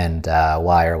 and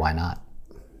why or why not?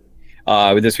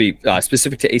 Would this be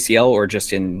specific to ACL or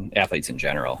just in athletes in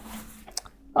general?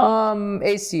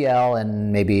 ACL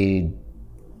and maybe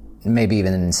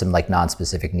even in some like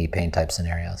non-specific knee pain type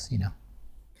scenarios,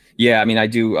 Yeah, I mean, I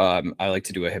do. I like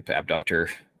to do a hip abductor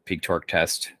peak torque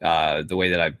test. The way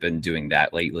that I've been doing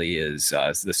that lately is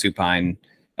the supine.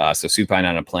 So supine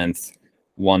on a plinth,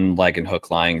 one leg and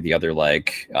hook lying, the other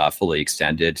leg fully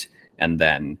extended, and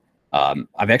then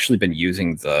I've actually been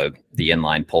using the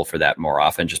inline pull for that more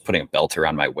often, just putting a belt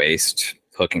around my waist,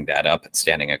 hooking that up,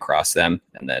 standing across them,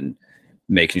 and then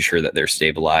making sure that they're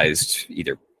stabilized,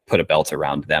 either put a belt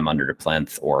around them under the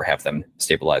plinth or have them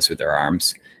stabilized with their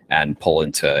arms and pull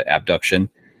into abduction.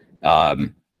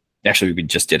 Actually, we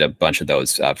just did a bunch of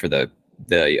those for the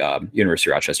University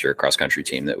of Rochester cross country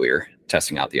team that we were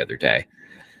testing out the other day.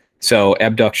 So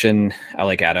abduction, I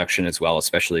like adduction as well,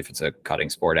 especially if it's a cutting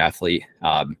sport athlete.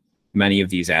 Many of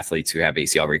these athletes who have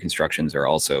ACL reconstructions are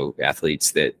also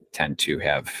athletes that tend to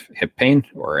have hip pain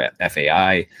or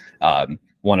FAI.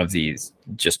 One of these,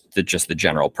 just the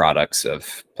general products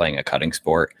of playing a cutting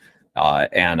sport.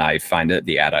 And I find that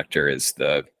the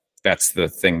adductor that's the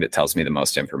thing that tells me the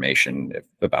most information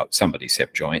about somebody's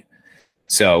hip joint.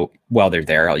 So while they're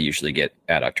there, I'll usually get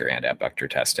adductor and abductor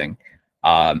testing.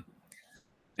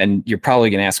 And you're probably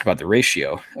going to ask about the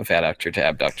ratio of adductor to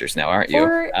abductors now, aren't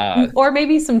you? Or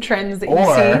maybe some trends that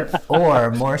you see.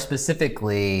 Or more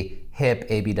specifically, hip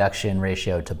abduction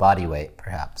ratio to body weight,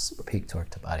 perhaps, or peak torque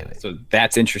to body weight. So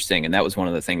that's interesting. And that was one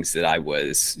of the things that I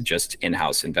was just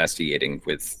in-house investigating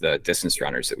with the distance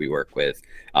runners that we work with.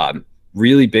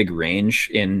 Really big range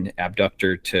in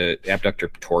abductor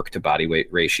torque to body weight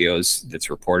ratios that's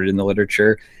reported in the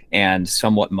literature, and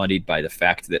somewhat muddied by the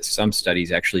fact that some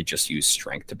studies actually just use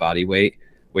strength to body weight,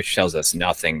 which tells us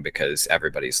nothing because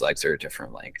everybody's legs are a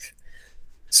different length.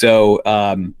 So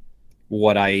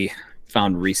what I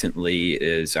found recently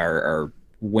is our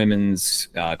women's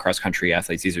cross-country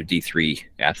athletes. These are D3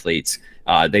 athletes.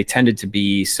 They tended to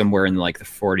be somewhere in like the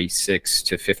 46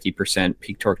 to 50%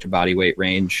 peak torque to body weight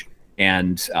range.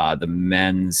 And the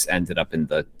men's ended up in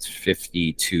the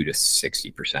 52 to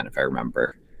 60%, if I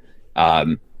remember.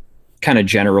 Kind of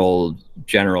general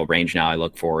range now I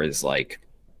look for is like,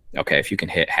 okay, if you can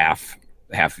hit half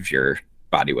of your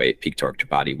body weight, peak torque to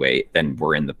body weight, then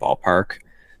we're in the ballpark.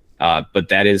 But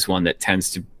that is one that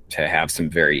tends to have some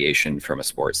variation from a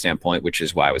sport standpoint, which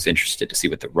is why I was interested to see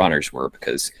what the runners were,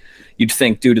 because you'd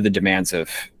think due to the demands of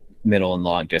middle and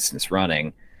long distance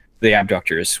running, the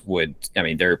abductors would, I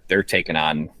mean, they're taking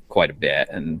on quite a bit,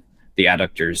 and the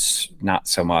adductors not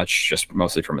so much, just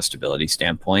mostly from a stability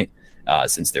standpoint,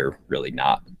 since they're really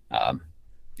not,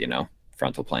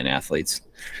 frontal plane athletes.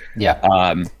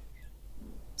 Yeah.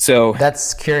 So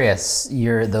that's curious.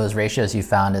 Those ratios you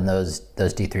found in those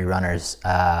D3 runners,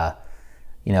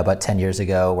 about 10 years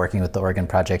ago, working with the Oregon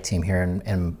Project team here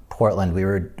in Portland, we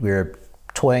were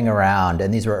toying around,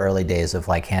 and these were early days of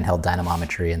like handheld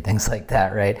dynamometry and things like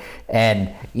that, right? And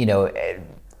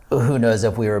who knows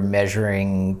if we were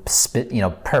measuring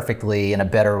perfectly in a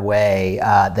better way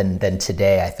than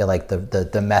today. I feel like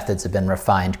the methods have been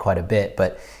refined quite a bit,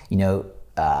 but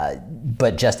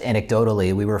just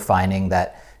anecdotally, we were finding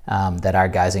that our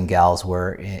guys and gals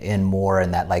were in more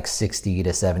in that like 60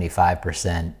 to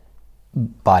 75%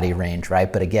 body range,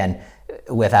 right? But again,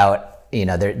 without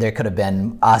there could have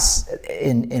been us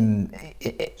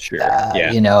sure.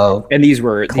 And these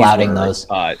were clouding those.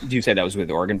 Do you say that was with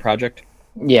the Oregon Project?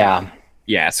 Yeah.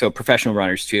 So professional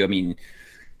runners too. I mean,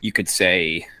 you could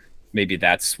say maybe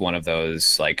that's one of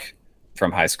those, like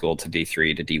from high school to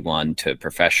D3 to D1 to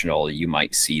professional, you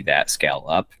might see that scale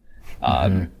up.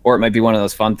 Or it might be one of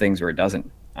those fun things where it doesn't.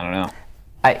 I don't know.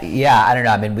 I don't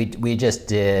know. I mean, we just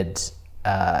did.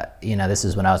 This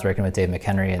is when I was working with Dave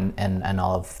McHenry and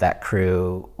all of that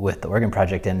crew with the Oregon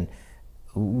Project, and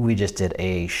we just did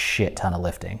a shit ton of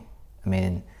lifting. I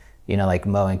mean, like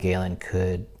Mo and Galen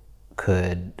could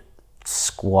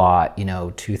squat,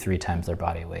 2-3 times their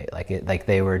body weight.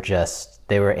 They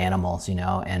were animals,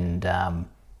 and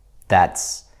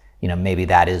that's, maybe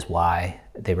that is why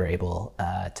they were able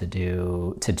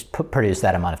to produce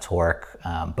that amount of torque.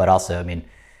 But also, I mean,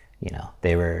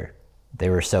 they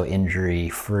were so injury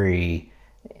free.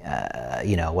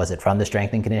 Was it from the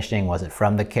strength and conditioning? Was it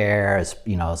from the care? As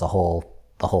as the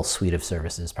whole suite of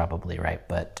services, probably, right?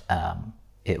 But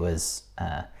it was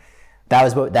that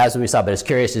was what we saw. But it's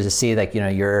curious to see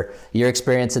your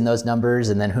experience in those numbers,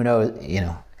 and then who knows,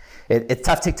 it's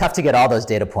tough to get all those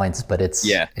data points, but it's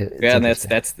and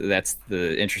that's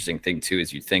the interesting thing too,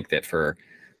 is you think that for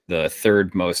the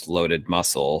third most loaded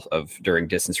muscle during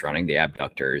distance running, the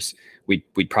abductors,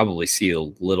 we'd probably see a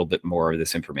little bit more of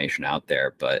this information out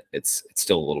there, but it's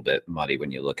still a little bit muddy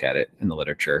when you look at it in the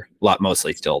literature.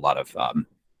 Mostly still a lot of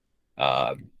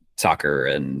soccer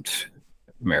and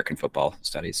American football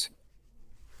studies.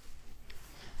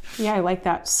 Yeah, I like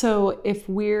that. So if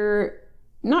we're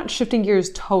not shifting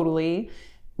gears totally,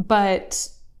 but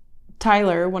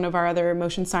Tyler, one of our other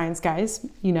motion science guys,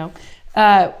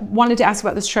 wanted to ask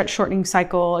about the stretch shortening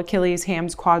cycle, Achilles,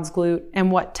 hams, quads, glute,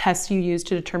 and what tests you use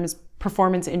to determine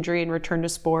performance, injury, and return to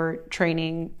sport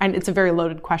training. And it's a very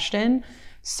loaded question,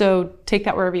 so take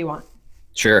that wherever you want.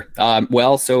 Sure.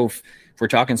 So if we're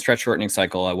talking stretch shortening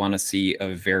cycle, I want to see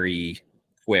a very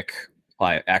quick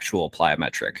actual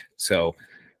plyometric. So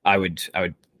I would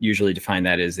usually define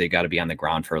that as they got to be on the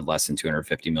ground for less than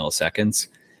 250 milliseconds.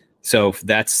 So if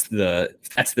that's the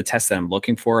test that I'm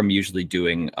looking for, I'm usually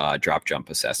doing a drop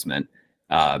jump assessment.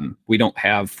 We don't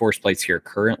have force plates here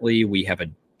currently. We have a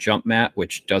jump mat,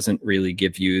 which doesn't really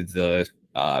give you the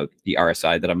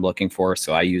RSI that I'm looking for.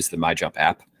 So I use the My Jump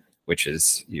app, which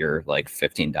is your like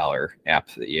 $15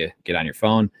 app that you get on your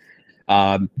phone.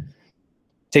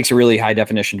 takes a really high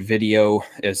definition video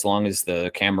as long as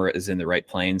the camera is in the right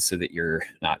plane so that you're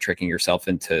not tricking yourself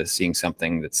into seeing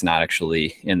something that's not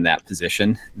actually in that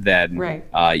position. Then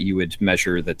you would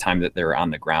measure the time that they're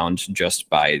on the ground just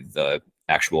by the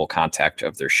actual contact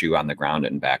of their shoe on the ground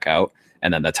and back out,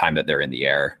 and then the time that they're in the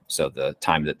air. So the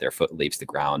time that their foot leaves the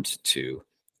ground to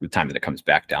the time that it comes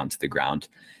back down to the ground.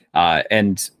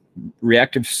 And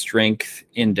reactive strength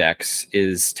index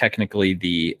is technically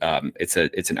it's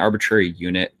an arbitrary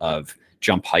unit of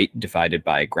jump height divided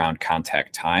by ground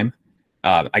contact time.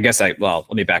 Let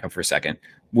me back up for a second.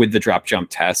 With the drop jump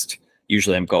test,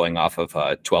 usually I'm going off of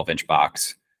a 12-inch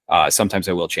box. Sometimes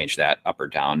I will change that up or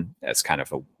down as kind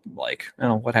of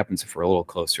what happens if we're a little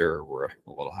closer or we're a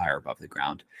little higher above the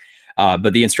ground.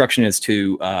 But the instruction is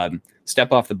to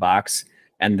step off the box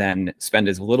and then spend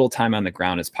as little time on the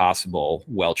ground as possible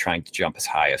while trying to jump as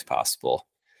high as possible.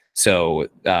 So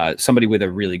somebody with a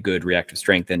really good reactive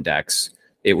strength index,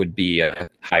 it would be a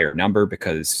higher number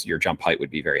because your jump height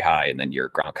would be very high and then your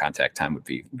ground contact time would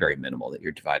be very minimal that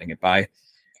you're dividing it by.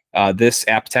 This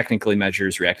app technically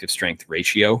measures reactive strength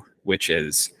ratio, which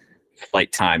is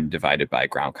flight time divided by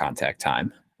ground contact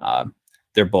time.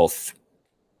 They're both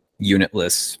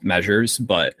unitless measures,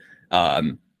 but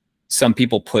some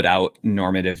people put out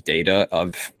normative data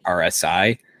of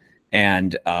RSI,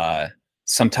 and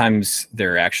sometimes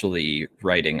they're actually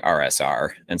writing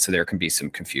RSR, and so there can be some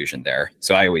confusion there.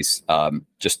 So I always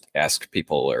just ask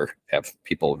people or have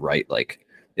people write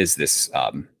is this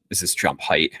jump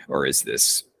height or is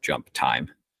this jump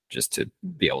time, just to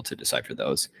be able to decipher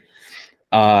those.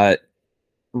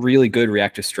 Really good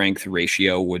reactive strength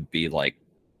ratio would be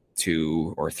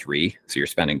 2 or 3. So you're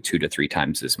spending 2 to 3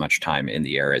 times as much time in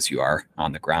the air as you are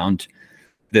on the ground.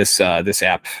 This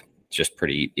app just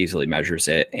pretty easily measures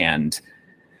it. And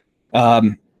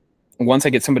once I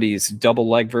get somebody's double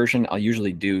leg version, I'll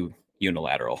usually do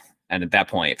unilateral. And at that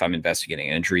point, if I'm investigating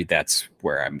an injury, that's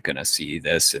where I'm going to see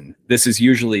this. And this is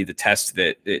usually the test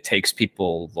that it takes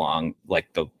people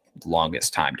the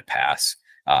longest time to pass.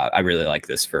 I really like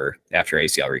this for after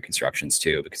ACL reconstructions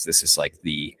too, because this is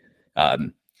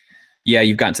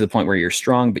you've gotten to the point where you're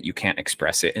strong, but you can't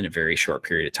express it in a very short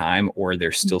period of time, or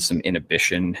there's still some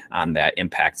inhibition on that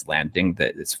impact landing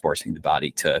that is forcing the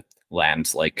body to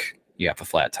land like you have a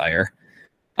flat tire.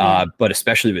 But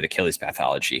especially with Achilles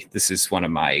pathology, this is one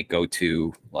of my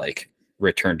go-to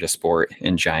return to sport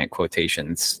in giant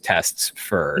quotations tests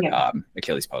for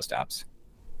Achilles post-ops.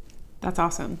 That's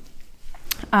awesome.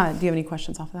 Do you have any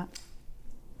questions off of that?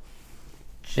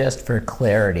 Just for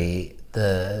clarity,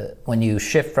 when you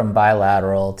shift from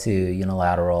bilateral to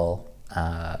unilateral,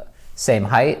 same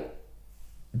height,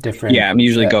 different? Yeah, I'm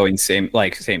usually going same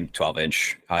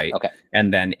 12-inch height. Okay.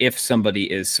 And then if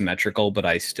somebody is symmetrical, but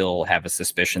I still have a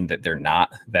suspicion that they're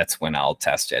not, that's when I'll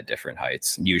test at different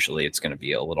heights. Usually it's going to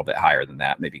be a little bit higher than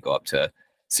that, maybe go up to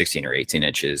 16 or 18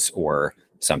 inches, or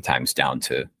sometimes down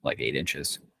to 8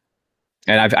 inches.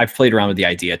 And I've played around with the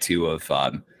idea too of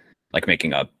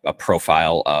making a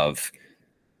profile of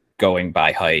going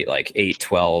by height, 8,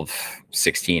 12,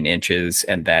 16 inches,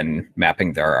 and then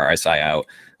mapping their RSI out.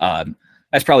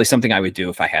 That's probably something I would do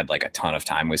if I had a ton of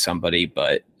time with somebody,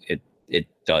 but it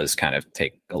does kind of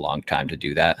take a long time to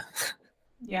do that.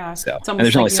 Yeah. So and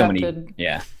there's only so many.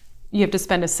 You have to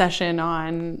spend a session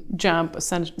on jump, a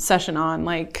session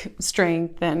on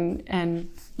strength and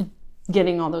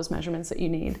getting all those measurements that you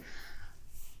need.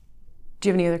 Do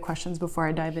you have any other questions before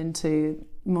I dive into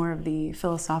more of the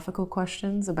philosophical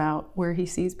questions about where he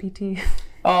sees PT?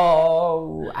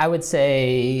 Oh, I would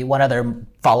say one other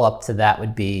follow-up to that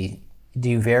would be, do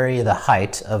you vary the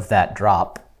height of that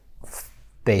drop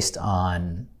based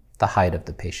on the height of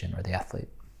the patient or the athlete?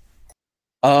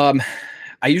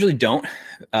 I usually don't.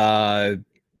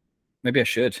 Maybe I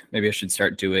should. Maybe I should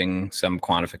start doing some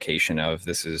quantification of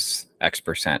this is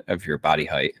X% of your body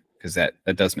height, because that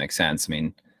does make sense. I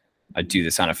mean, I do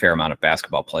this on a fair amount of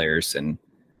basketball players, and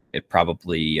it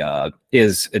probably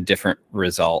is a different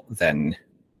result than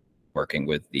working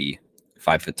with the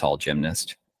 5-foot-tall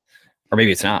gymnast. Or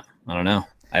maybe it's not. I don't know.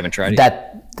 I haven't tried it.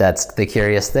 That's the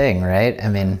curious thing, right? I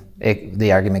mean,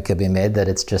 the argument could be made that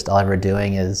it's just all we're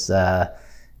doing is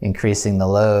increasing the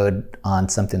load on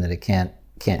something that it can't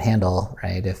handle,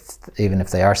 right? Even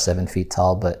if they are 7 feet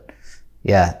tall. But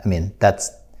yeah, I mean,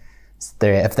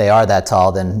 if they are that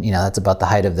tall, then that's about the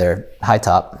height of their high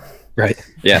top. Right.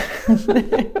 Yeah.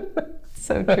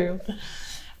 So true.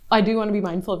 I do want to be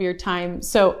mindful of your time.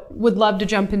 So would love to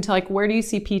jump into where do you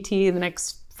see PT in the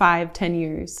next 5-10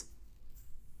 years?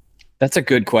 That's a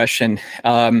good question.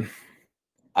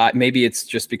 Maybe it's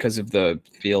just because of the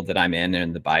field that I'm in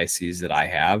and the biases that I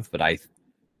have, but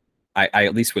I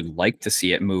at least would like to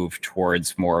see it move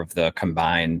towards more of the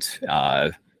combined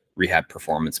rehab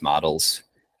performance models.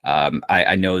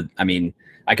 I know, I mean,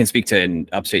 I can speak to in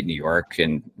upstate New York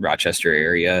and Rochester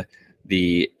area,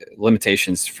 the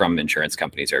limitations from insurance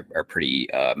companies are pretty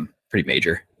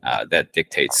major. That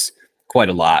dictates quite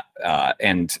a lot,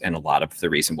 and a lot of the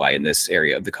reason why in this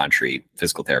area of the country,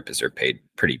 physical therapists are paid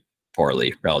pretty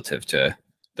poorly relative to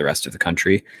the rest of the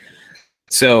country.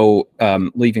 So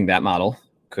leaving that model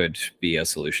could be a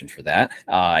solution for that.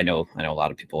 I know a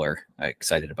lot of people are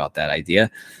excited about that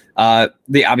idea.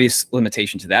 The obvious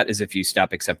limitation to that is if you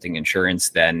stop accepting insurance,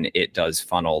 then it does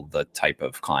funnel the type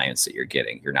of clients that you're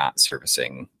getting. You're not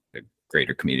servicing the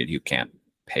greater community who can't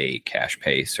pay cash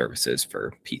pay services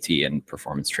for PT and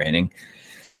performance training.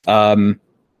 Yeah,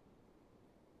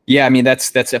 I mean, that's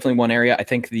definitely one area. I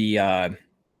think the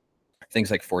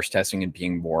things like force testing and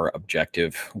being more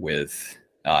objective with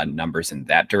numbers in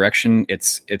that direction,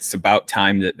 it's about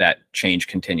time that change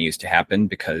continues to happen,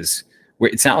 because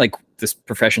it's not like this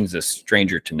profession is a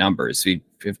stranger to numbers.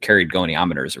 We've carried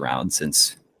goniometers around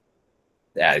since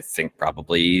I think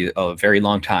probably a very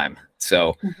long time.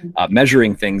 So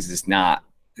measuring things it's not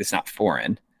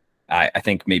foreign. I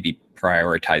think maybe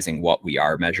prioritizing what we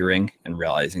are measuring and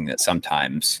realizing that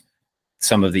sometimes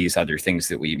some of these other things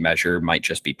that we measure might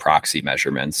just be proxy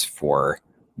measurements for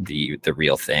the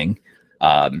real thing.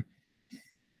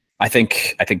 I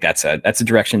think that's a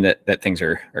direction that things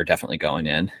are definitely going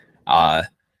in.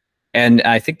 And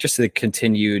I think just the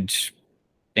continued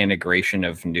integration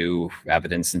of new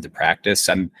evidence into practice.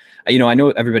 I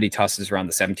know everybody tosses around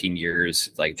the 17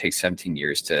 years, like it takes 17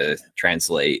 years to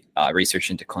translate research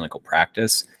into clinical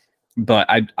practice. But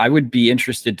I would be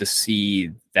interested to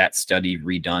see that study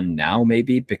redone now,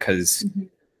 maybe, because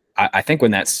I think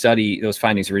when those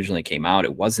findings originally came out,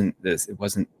 it wasn't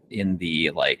in the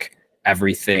like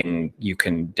everything you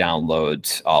can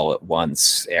download all at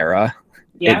once era.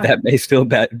 Yeah. That may still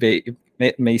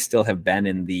have been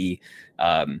in the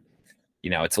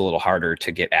it's a little harder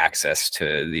to get access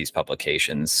to these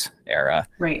publications era.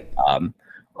 Right.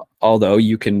 Although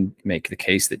you can make the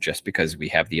case that just because we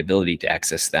have the ability to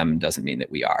access them doesn't mean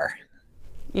that we are.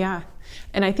 Yeah.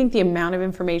 And I think the amount of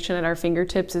information at our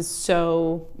fingertips is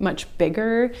so much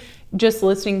bigger. Just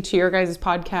listening to your guys'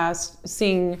 podcast,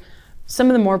 seeing some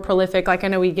of the more prolific, like I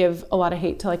know we give a lot of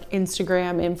hate to like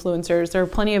Instagram influencers. There are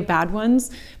plenty of bad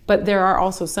ones, but there are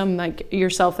also some like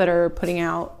yourself that are putting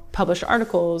out published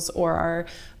articles or are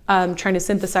trying to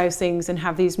synthesize things and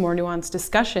have these more nuanced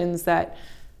discussions that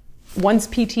once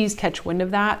PTs catch wind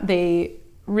of that, they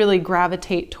really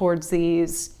gravitate towards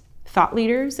these thought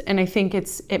leaders. And I think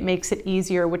it makes it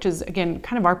easier, which is again,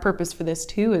 kind of our purpose for this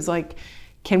too, is like,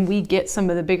 can we get some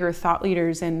of the bigger thought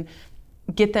leaders and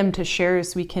get them to share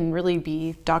so we can really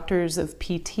be doctors of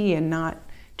PT and not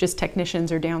just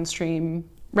technicians or downstream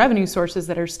revenue sources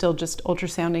that are still just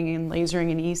ultrasounding and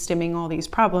lasering and e-stimming all these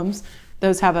problems.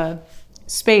 Those have a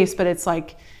space, but it's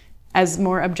like as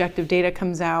more objective data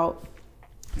comes out,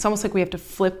 it's almost like we have to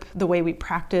flip the way we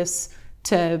practice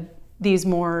to these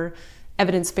more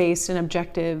evidence-based and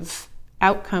objective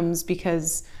outcomes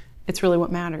because it's really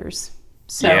what matters.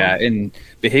 So, yeah, and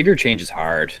behavior change is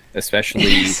hard,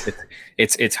 especially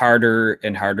it's harder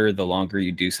and harder the longer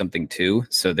you do something too.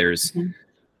 So there's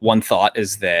one thought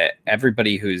is that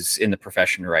everybody who's in the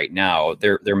profession right now,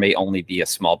 there may only be a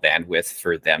small bandwidth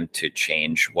for them to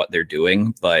change what they're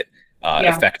doing, but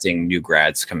affecting new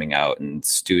grads coming out and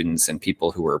students and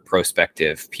people who are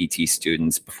prospective PT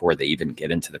students before they even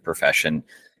get into the profession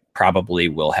probably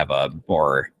will have a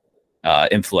more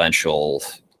influential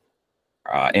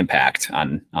impact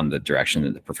on the direction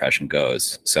that the profession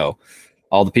goes. So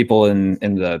all the people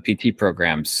in the PT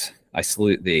programs, I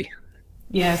salute thee.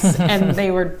 Yes, and they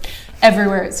were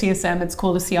everywhere at CSM. It's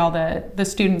cool to see all the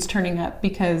students turning up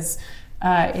because,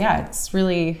 it's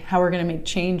really how we're going to make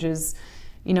changes.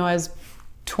 As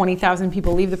 20,000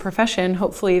 people leave the profession,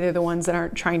 hopefully they're the ones that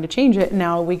aren't trying to change it.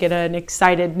 Now we get an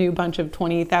excited new bunch of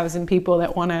 20,000 people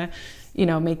that want to,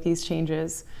 make these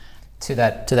changes. To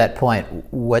that point,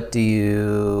 what do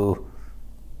you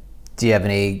have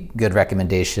any good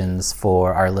recommendations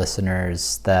for our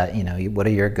listeners that, what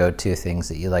are your go-to things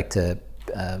that you like to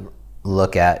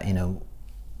look at?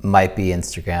 Might be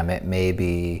Instagram, it may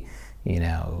be,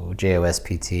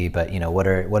 JOSPT, but what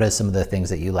are some of the things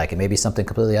that you like? It may be something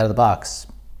completely out of the box.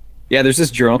 Yeah, there's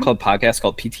this journal podcast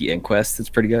called PT Inquest. It's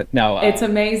pretty good. No, it's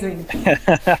amazing.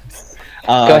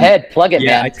 Go ahead, plug it,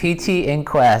 man. Yeah, PT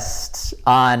Inquest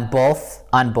on both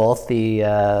the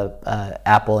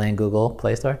Apple and Google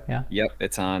Play Store. Yeah. Yep,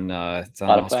 it's on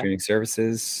all streaming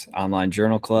services, online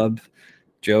journal club,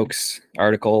 jokes,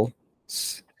 articles.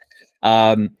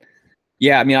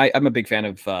 Yeah, I mean, I'm a big fan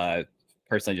of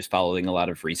personally just following a lot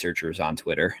of researchers on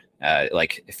Twitter.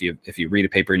 Like if you read a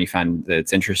paper and you find that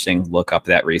it's interesting, look up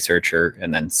that researcher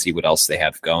and then see what else they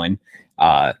have going,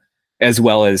 as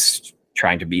well as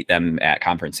trying to meet them at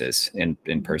conferences in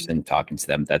person, talking to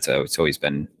them. It's always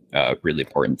been a really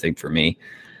important thing for me.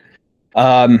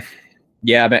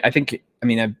 Yeah, but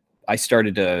I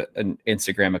started an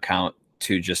Instagram account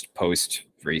to just post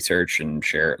research and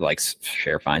share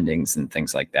findings and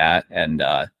things like that. And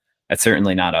it's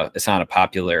certainly not a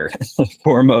popular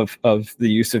form of the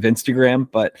use of Instagram,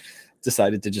 but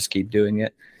decided to just keep doing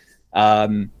it.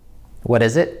 What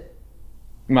is it?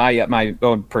 My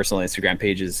own personal Instagram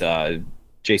page is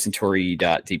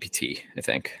jasontuori.dpt, I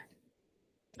think.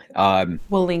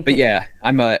 We'll link but it. Yeah,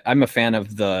 I'm a fan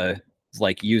of the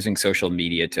using social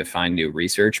media to find new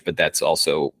research, but that's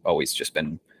also always just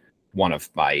been one of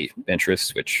my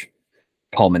interests, which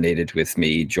culminated with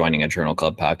me joining a Journal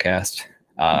Club podcast.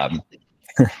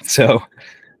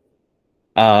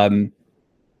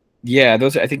 Yeah,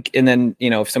 those I think, and then,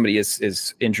 if somebody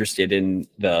is interested in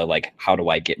the, how do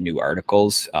I get new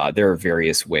articles? There are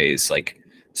various ways, like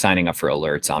signing up for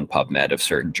alerts on PubMed of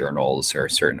certain journals or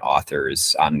certain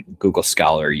authors. On Google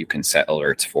Scholar, you can set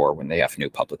alerts for when they have new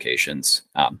publications.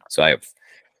 So I have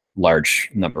large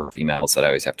number of emails that I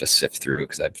always have to sift through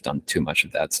because I've done too much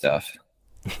of that stuff.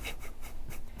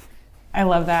 I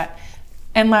love that.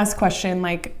 And last question,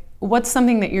 what's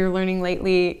something that you're learning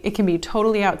lately? It can be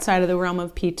totally outside of the realm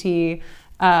of PT.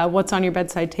 What's on your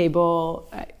bedside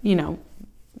table? Give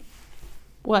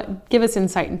us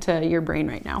insight into your brain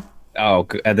right now. Oh,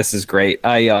 this is great.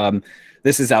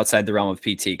 This is outside the realm of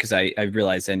PT because I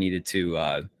realized I needed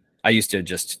to, I used to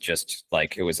just I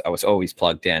was always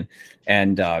plugged in,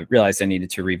 and realized I needed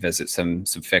to revisit some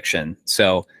fiction.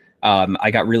 So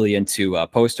I got really into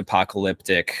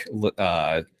post-apocalyptic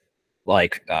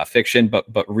fiction,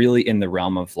 but really in the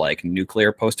realm of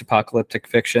nuclear post-apocalyptic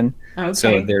fiction. Okay.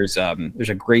 So there's a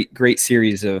great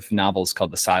series of novels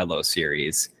called the Silo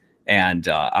series, and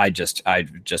I've just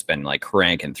been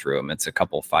cranking through them. It's a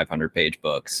couple 500-page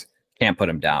books. Can't put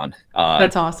them down.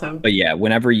 That's awesome. But yeah,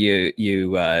 whenever you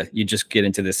just get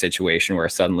into this situation where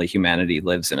suddenly humanity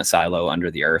lives in a silo under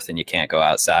the earth and you can't go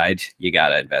outside, you got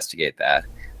to investigate that.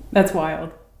 That's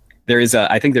wild.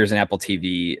 I think there's an Apple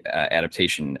TV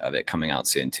adaptation of it coming out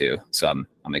soon too. So I'm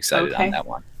excited on that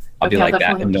one. I'll be like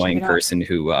that annoying person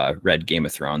who read Game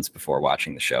of Thrones before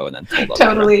watching the show and then told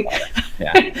totally.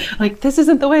 Yeah. This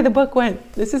isn't the way the book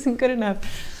went. This isn't good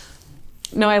enough.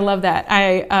 No, I love that.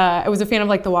 I was a fan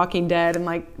of The Walking Dead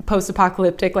and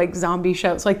post-apocalyptic zombie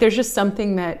shows. There's just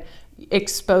something that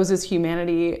exposes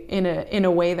humanity in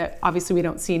a way that obviously we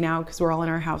don't see now because we're all in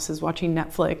our houses watching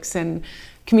Netflix, and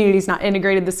community's not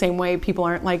integrated the same way. People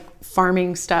aren't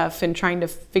farming stuff and trying to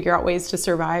figure out ways to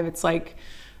survive. It's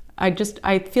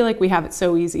I feel like we have it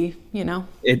so easy,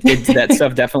 That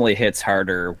stuff definitely hits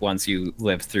harder once you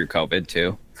live through COVID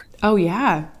too. Oh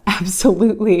yeah,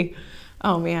 absolutely.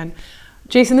 Oh man.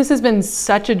 Jason, this has been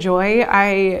such a joy.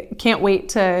 I can't wait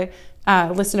to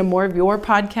listen to more of your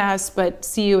podcasts, but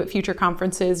see you at future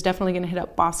conferences. Definitely going to hit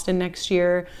up Boston next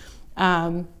year.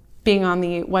 Being on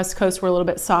the West Coast, we're a little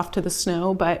bit soft to the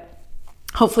snow, but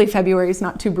hopefully February is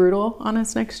not too brutal on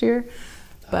us next year.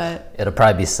 But it'll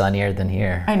probably be sunnier than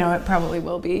here. I know it probably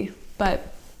will be,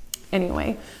 but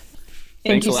anyway,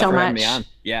 thank you so much. Having me on.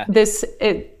 Yeah.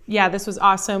 This was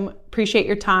awesome. Appreciate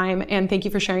your time, and thank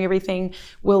you for sharing everything.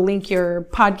 We'll link your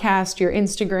podcast, your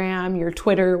Instagram, your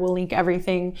Twitter. We'll link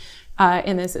everything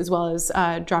in this, as well as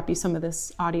drop you some of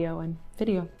this audio and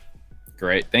video.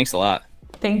 Great. Thanks a lot.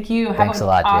 Thank you. Thanks Have a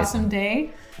lot, an awesome Jason.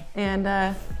 day,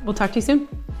 and we'll talk to you soon.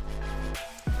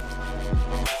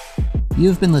 You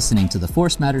have been listening to the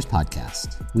Force Matters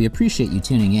Podcast. We appreciate you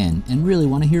tuning in and really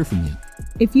want to hear from you.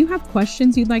 If you have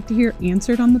questions you'd like to hear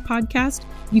answered on the podcast,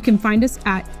 you can find us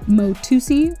at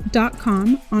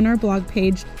motusi.com on our blog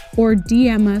page, or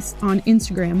DM us on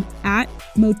Instagram at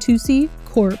Motusi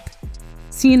Corp.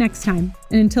 See you next time.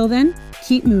 And until then,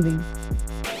 keep moving.